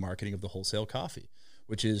branding and marketing of the wholesale coffee,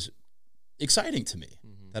 which is exciting to me.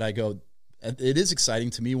 That I go, it is exciting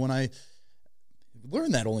to me when I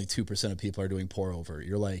learn that only 2% of people are doing pour over.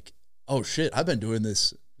 You're like, oh shit, I've been doing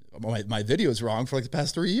this. My video is wrong for like the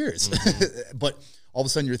past 3 years. But all of a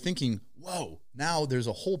sudden you're thinking, whoa, now there's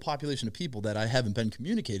a whole population of people that I haven't been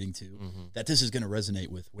communicating to that this is going to resonate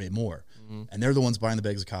with way more. And they're the ones buying the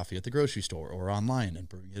bags of coffee at the grocery store or online and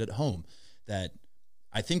brewing it at home. That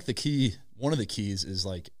I think one of the keys is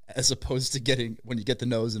like, as opposed to when you get the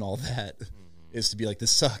no's and all that, is to be like,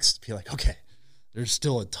 this sucks. To be like, okay, there's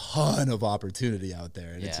still a ton of opportunity out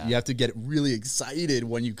there. And you have to get really excited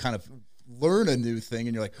when you kind of learn a new thing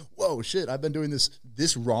and you're like, whoa, shit, I've been doing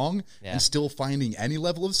this wrong and still finding any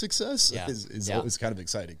level of success is always kind of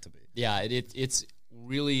exciting to me. Yeah, it's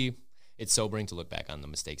really, it's sobering to look back on the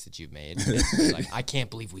mistakes that you've made. It's like, I can't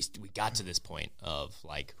believe we got to this point of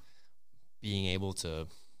like being able to,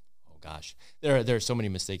 oh gosh, there are so many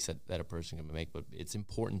mistakes that a person can make, but it's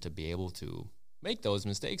important to be able to make those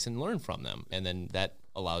mistakes and learn from them. And then that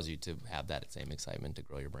allows you to have that same excitement to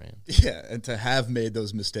grow your brand. Yeah, and to have made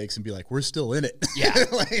those mistakes and be like, we're still in it. Yeah,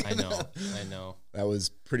 I know. That was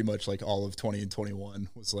pretty much like all of 20 and 21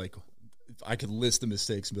 was like, I could list the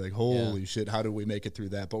mistakes and be like, holy shit, how did we make it through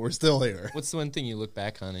that? But we're still here. What's the one thing you look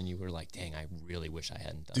back on and you were like, dang, I really wish I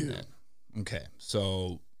hadn't done that? Okay,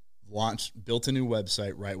 so built a new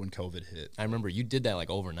website right when COVID hit. I remember you did that like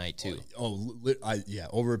overnight too.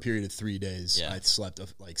 Over a period of 3 days, I slept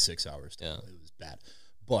like 6 hours. Yeah. It was bad.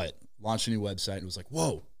 But launched a new website and it was like,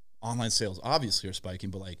 whoa, online sales obviously are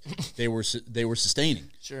spiking, but like they were sustaining.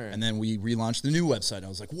 Sure. And then we relaunched the new website. And I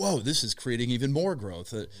was like, whoa, this is creating even more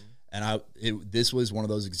growth. And this was one of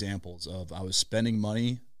those examples of I was spending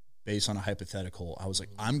money based on a hypothetical. I was like,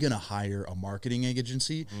 I'm going to hire a marketing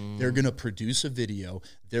agency. They're going to produce a video.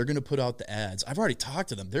 They're going to put out the ads. I've already talked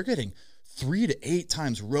to them. They're getting 3 to 8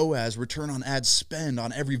 times ROAS, return on ad spend,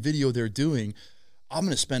 on every video they're doing. I'm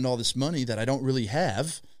going to spend all this money that I don't really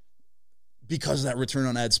have because that return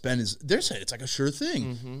on ad spend they're saying it's like a sure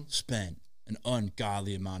thing. Spent an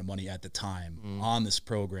ungodly amount of money at the time on this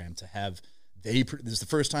program to have, this is the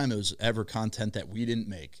first time it was ever content that we didn't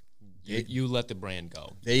make. You let the brand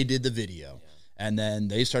go. They did the video, and then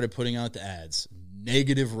they started putting out the ads,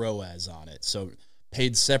 negative ROAS on it. So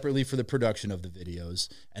paid separately for the production of the videos,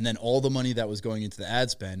 and then all the money that was going into the ad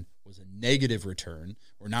spend was a negative return.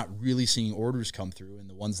 We're not really seeing orders come through, and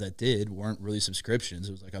the ones that did weren't really subscriptions.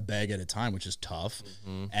 It was like a bag at a time, which is tough.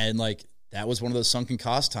 And like that was one of those sunken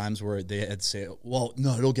cost times where they had to say, well,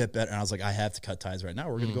 no, it'll get better. And I was like, I have to cut ties right now.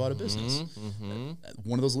 We're going to go out of business.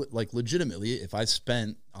 One of those, like legitimately, if I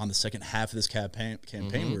spent on the second half of this campaign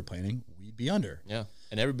we were planning, we'd be under. Yeah.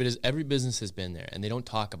 And every business has been there, and they don't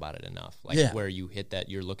talk about it enough. Like where you hit that,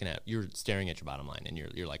 you're staring at your bottom line, and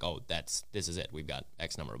you're like, oh, this is it. We've got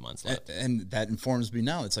X number of months left. And that informs me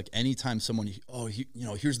now. It's like anytime someone,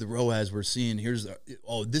 here's the ROAS we're seeing.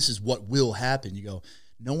 This is what will happen. You go,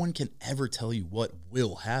 no one can ever tell you what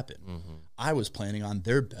will happen. I was planning on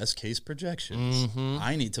their best case projections.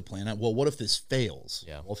 I need to plan out, well, what if this fails?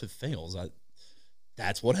 Yeah. Well, if it fails,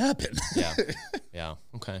 that's what happened. Yeah.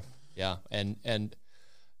 Okay. Yeah. And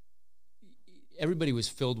everybody was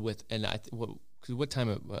filled with, and what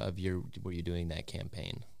time of year were you doing that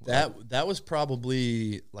campaign? That was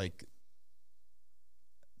probably like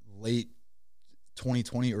late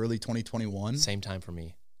 2020, early 2021. Same time for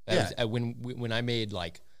me. When I made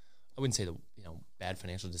like, I wouldn't say the bad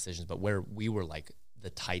financial decisions, but where we were like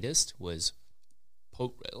the tightest was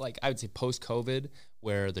I would say post-COVID,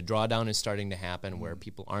 where the drawdown is starting to happen, where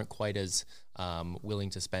people aren't quite as willing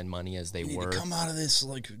to spend money as they were. Come out of this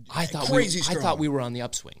like crazy strong. I thought we were on the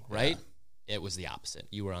upswing, right? Yeah. It was the opposite.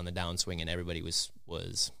 You were on the downswing, and everybody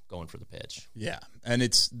was going for the pitch. Yeah, and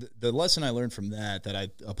it's the lesson I learned from that I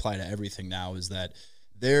apply to everything now is that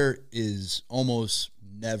there is almost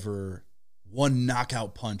never one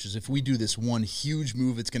knockout punch. Is if we do this one huge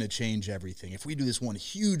move, it's going to change everything. If we do this one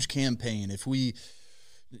huge campaign, if we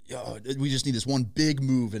just need this one big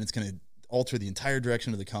move, and it's going to alter the entire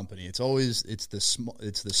direction of the company. It's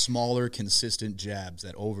the smaller, consistent jabs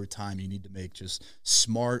that over time you need to make just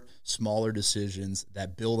smart, smaller decisions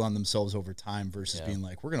that build on themselves over time versus being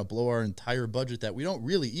like, we're going to blow our entire budget that we don't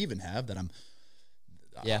really even have, that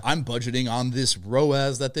I'm budgeting on this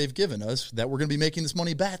ROAS that they've given us, that we're going to be making this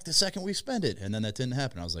money back the second we spend it. And then that didn't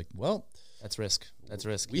happen. I was like, well, that's risk.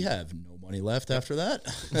 We have no money left after that.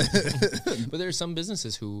 But there are some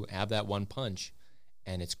businesses who have that one punch,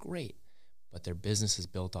 and it's great. But their business is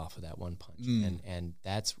built off of that one punch. And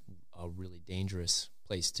that's a really dangerous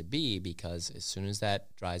place to be, because as soon as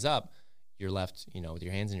that dries up, you're left, with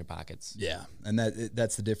your hands in your pockets. Yeah, and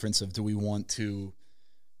that's the difference of, do we want to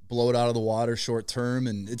blow it out of the water short term?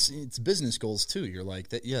 And it's business goals too. You're like,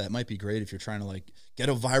 that might be great if you're trying to like get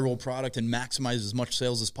a viral product and maximize as much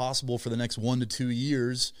sales as possible for the next 1 to 2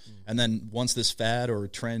 years. And then once this fad or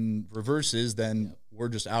trend reverses, then we're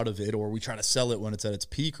just out of it, or we try to sell it when it's at its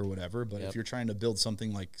peak or whatever. But if you're trying to build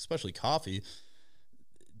something like, especially coffee,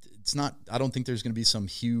 it's not, I don't think there's going to be some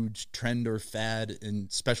huge trend or fad in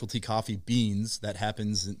specialty coffee beans that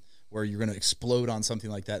happens where you're going to explode on something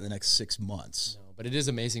like that in the next 6 months. No, but it is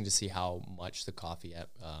amazing to see how much the coffee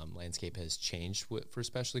landscape has changed for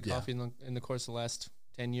specialty coffee in the course of the last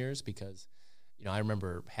 10 years, because, I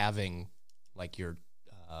remember having like your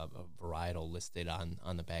varietal listed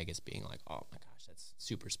on the bag as being like, oh my gosh, that's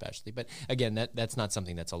super specialty. But again, that's not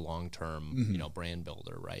something that's a long-term, brand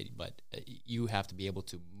builder, right? But you have to be able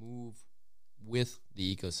to move with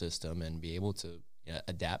the ecosystem and be able to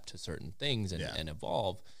adapt to certain things and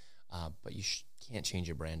evolve. But you can't change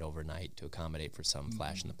your brand overnight to accommodate for some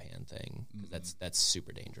flash in the pan thing. That's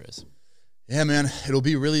super dangerous. Yeah, man, it'll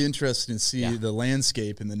be really interesting to see the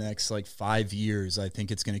landscape in the next 5 years. I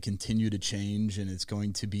think it's going to continue to change, and it's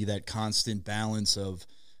going to be that constant balance of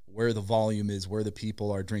where the volume is, where the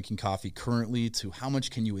people are drinking coffee currently, to how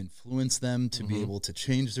much can you influence them to be able to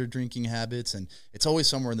change their drinking habits. And it's always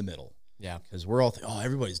somewhere in the middle. Yeah. Because we're all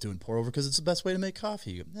everybody's doing pour over because it's the best way to make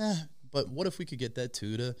coffee. But what if we could get that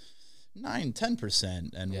 2 to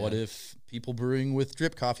 9-10%? And what if people brewing with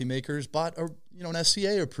drip coffee makers bought an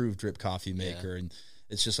SCA approved drip coffee maker? And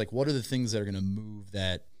it's just like, what are the things that are going to move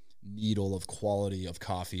that needle of quality of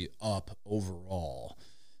coffee up overall?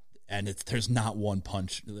 And there's not one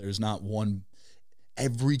punch. There's not one.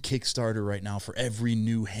 Every Kickstarter right now for every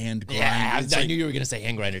new hand grinder. Yeah, I knew you were going to say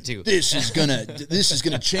hand grinder too. This is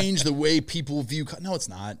gonna change the way people view. No, it's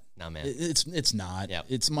not. No, man. It's not. Yep.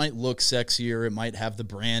 It might look sexier. It might have the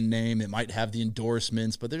brand name. It might have the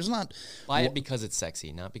endorsements. But there's not. Buy it because it's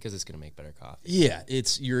sexy, not because it's going to make better coffee. Yeah,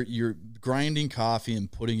 it's you're grinding coffee and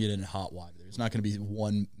putting it in hot water. There's not going to be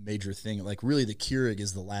one major thing. Like really, the Keurig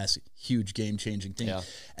is the last huge game changing thing,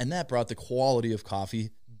 and that brought the quality of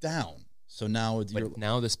coffee down. So now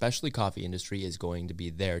the specialty coffee industry is going to be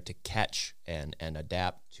there to catch and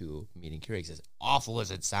adapt to meeting Keurigs. As awful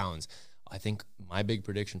as it sounds, I think my big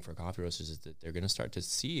prediction for coffee roasters is that they're going to start to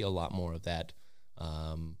see a lot more of that.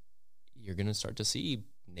 You're going to start to see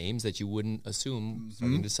names that you wouldn't assume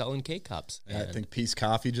starting to sell in K-Cups. I think Peace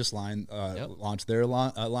Coffee just launched their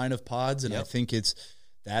line of pods, and I think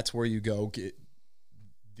that's where you go get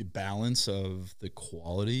the balance of the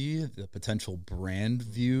quality, the potential brand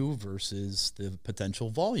view versus the potential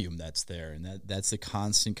volume that's there. And that's the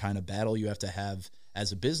constant kind of battle you have to have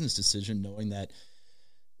as a business decision, knowing that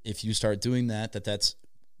if you start doing that's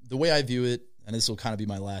the way I view it. And this will kind of be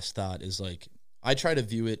my last thought, is like, I try to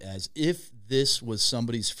view it as, if this was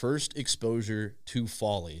somebody's first exposure to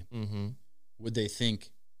Folly, would they think,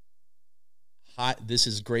 this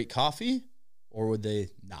is great coffee, or would they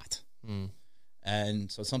not?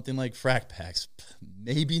 And so something like frac packs,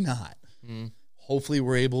 maybe not. Hopefully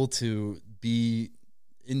we're able to be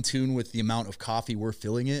in tune with the amount of coffee we're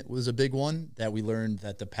filling. It was a big one that we learned,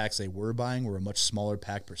 that the packs they were buying were a much smaller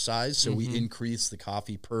pack per size. So we increased the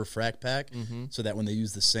coffee per frac pack so that when they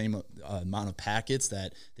used the same amount of packets,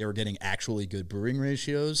 that they were getting actually good brewing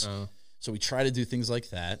ratios. So we try to do things like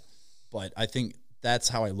that. But I think that's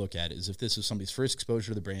how I look at it, is if this is somebody's first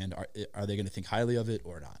exposure to the brand, are they going to think highly of it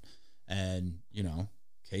or not? And, you know,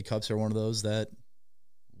 K-Cups are one of those that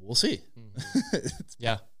we'll see.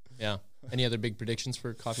 Yeah. Any other big predictions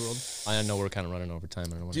for Coffee World? I know we're kind of running over time.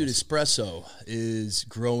 I don't know. Dude, espresso is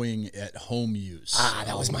growing at home use.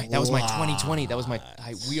 That was my 2020. That was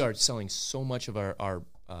we are selling so much of our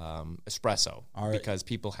espresso because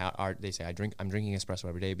people they say I'm drinking espresso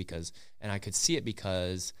every day and I could see it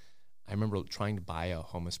because I remember trying to buy a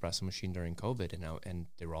home espresso machine during COVID and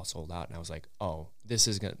they were all sold out, and I was like, oh, this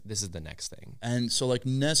is the next thing. And so like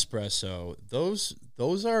Nespresso,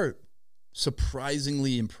 those are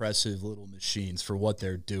surprisingly impressive little machines for what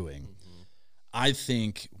they're doing. Mm-hmm. I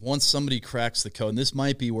think once somebody cracks the code, and this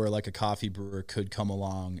might be where like a coffee brewer could come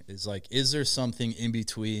along, is there something in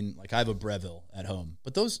between? Like I have a Breville at home,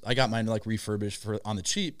 but those, I got mine like refurbished on the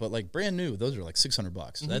cheap, but like brand new, those are like $600.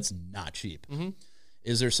 Mm-hmm. That's not cheap. Mm-hmm.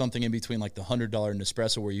 Is there something in between like the $100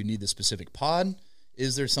 Nespresso where you need the specific pod?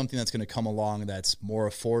 Is there something that's going to come along that's more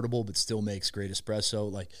affordable but still makes great espresso?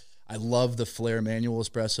 Like I love the Flair manual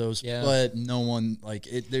espressos, but no one like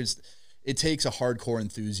it. It takes a hardcore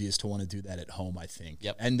enthusiast to want to do that at home, I think.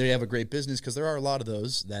 Yep. And they have a great business because there are a lot of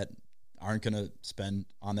those that aren't going to spend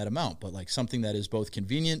on that amount. But like something that is both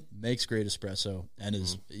convenient, makes great espresso, and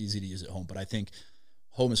is easy to use at home. But I think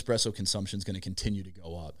home espresso consumption is going to continue to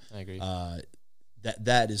go up. I agree.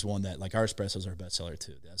 That is one that like our espressos are a bestseller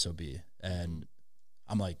too, the SOB. And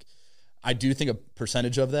I'm like, I do think a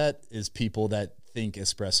percentage of that is people that think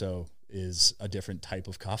espresso is a different type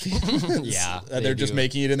of coffee. They're just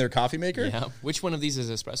making it in their coffee maker. Yeah. Which one of these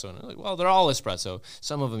is espresso? And I'm like, well, they're all espresso.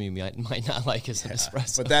 Some of them you might not like as an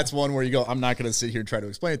espresso. But that's one where you go, I'm not going to sit here and try to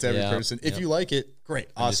explain it to every person. If you like it, great.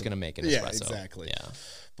 I'm awesome. just going to make an espresso. Yeah, exactly. Yeah.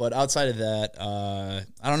 But outside of that,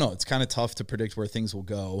 I don't know. It's kind of tough to predict where things will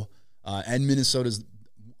go. And Minnesota's,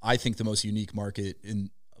 I think, the most unique market in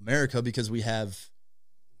America because we have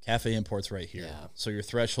cafe imports right here. Yeah. So your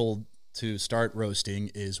threshold to start roasting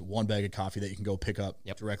is one bag of coffee that you can go pick up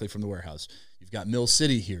directly from the warehouse. You've got Mill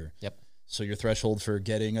City here. Yep. So your threshold for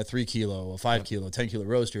getting a 3 kilo, a 5 kilo, 10 kilo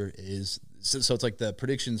roaster is, so it's like the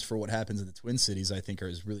predictions for what happens in the Twin Cities, I think,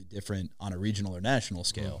 is really different on a regional or national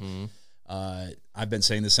scale. Mm-hmm. I've been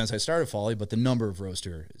saying this since I started Folly, but the number of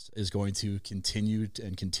roasters is going to continue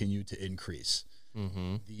to increase.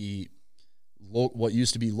 Mm-hmm. What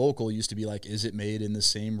used to be local used to be like, is it made in the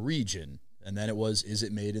same region? And then it was, is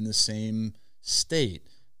it made in the same state?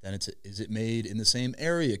 Then is it made in the same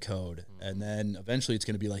area code? Mm-hmm. And then eventually it's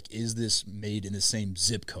going to be like, is this made in the same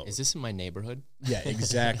zip code? Is this in my neighborhood? Yeah,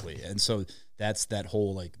 exactly. And so that's that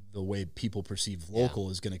whole, like, the way people perceive local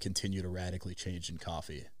is going to continue to radically change in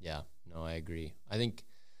coffee. Yeah, no, I agree. I think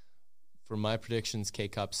for my predictions,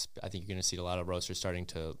 K-Cups, I think you're going to see a lot of roasters starting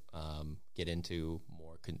to get into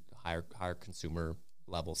more higher consumer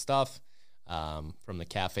level stuff. From the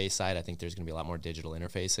cafe side, I think there's going to be a lot more digital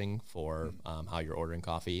interfacing for how you're ordering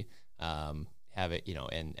coffee. Have it,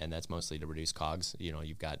 and that's mostly to reduce COGS.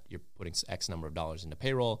 You're putting X number of dollars into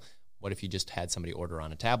payroll. What if you just had somebody order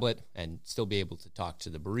on a tablet and still be able to talk to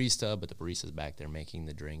the barista, but the barista's back there making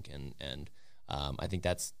the drink? And I think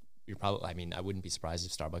I wouldn't be surprised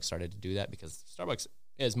if Starbucks started to do that, because Starbucks,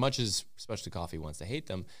 as much as specialty coffee wants to hate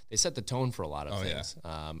them, they set the tone for a lot of things.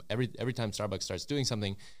 Yeah. Every time Starbucks starts doing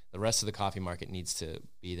something, the rest of the coffee market needs to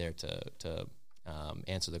be there to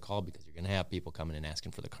answer the call, because you're going to have people coming in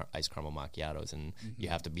asking for the iced caramel macchiatos, and you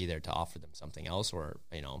have to be there to offer them something else, or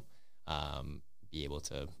be able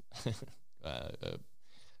to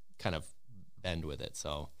kind of bend with it.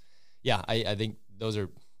 So, yeah, I think those are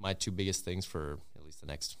my two biggest things for at least the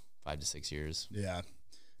next 5 to 6 years. Yeah.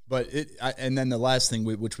 But and then the last thing,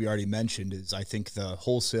 which we already mentioned, is I think the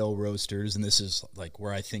wholesale roasters, and this is like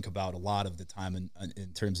where I think about a lot of the time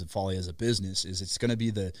in terms of Folly as a business, is it's going to be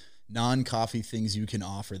the non-coffee things you can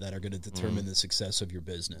offer that are going to determine the success of your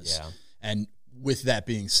business. Yeah. And with that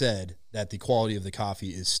being said, that the quality of the coffee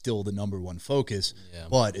is still the number one focus,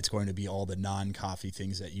 but it's going to be all the non-coffee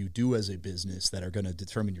things that you do as a business that are going to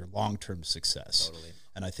determine your long-term success. Totally.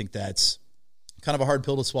 And I think that's kind of a hard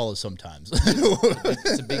pill to swallow sometimes.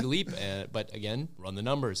 It's a big leap, but again, run the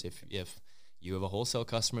numbers. If you have a wholesale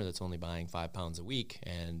customer that's only buying 5 pounds a week,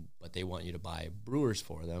 but they want you to buy brewers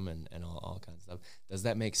for them and all kinds of stuff, does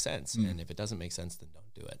that make sense? And if it doesn't make sense, then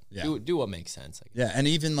don't do it. Yeah. Do what makes sense, I guess. Yeah, and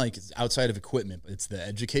even like outside of equipment, it's the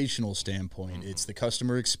educational standpoint, it's the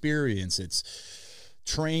customer experience, it's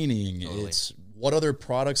training, it's what other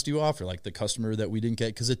products do you offer? Like the customer that we didn't get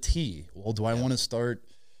because of tea. Well, do I want to start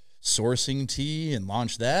sourcing tea and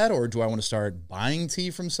launch that, or do I want to start buying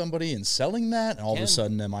tea from somebody and selling that? And all of a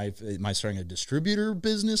sudden, am I starting a distributor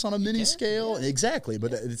business on a mini scale? Yeah. Exactly.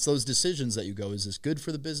 But it's those decisions that you go, is this good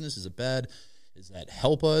for the business? Is it bad? Is that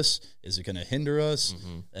help us? Is it going to hinder us?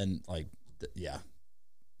 Mm-hmm. And like, yeah.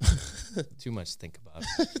 Too much to think about.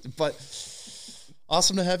 But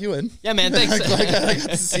awesome to have you in. Yeah, man. Thanks. I got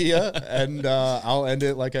to see you. And I'll end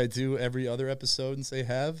it like I do every other episode and say,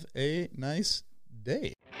 have a nice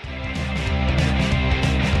day.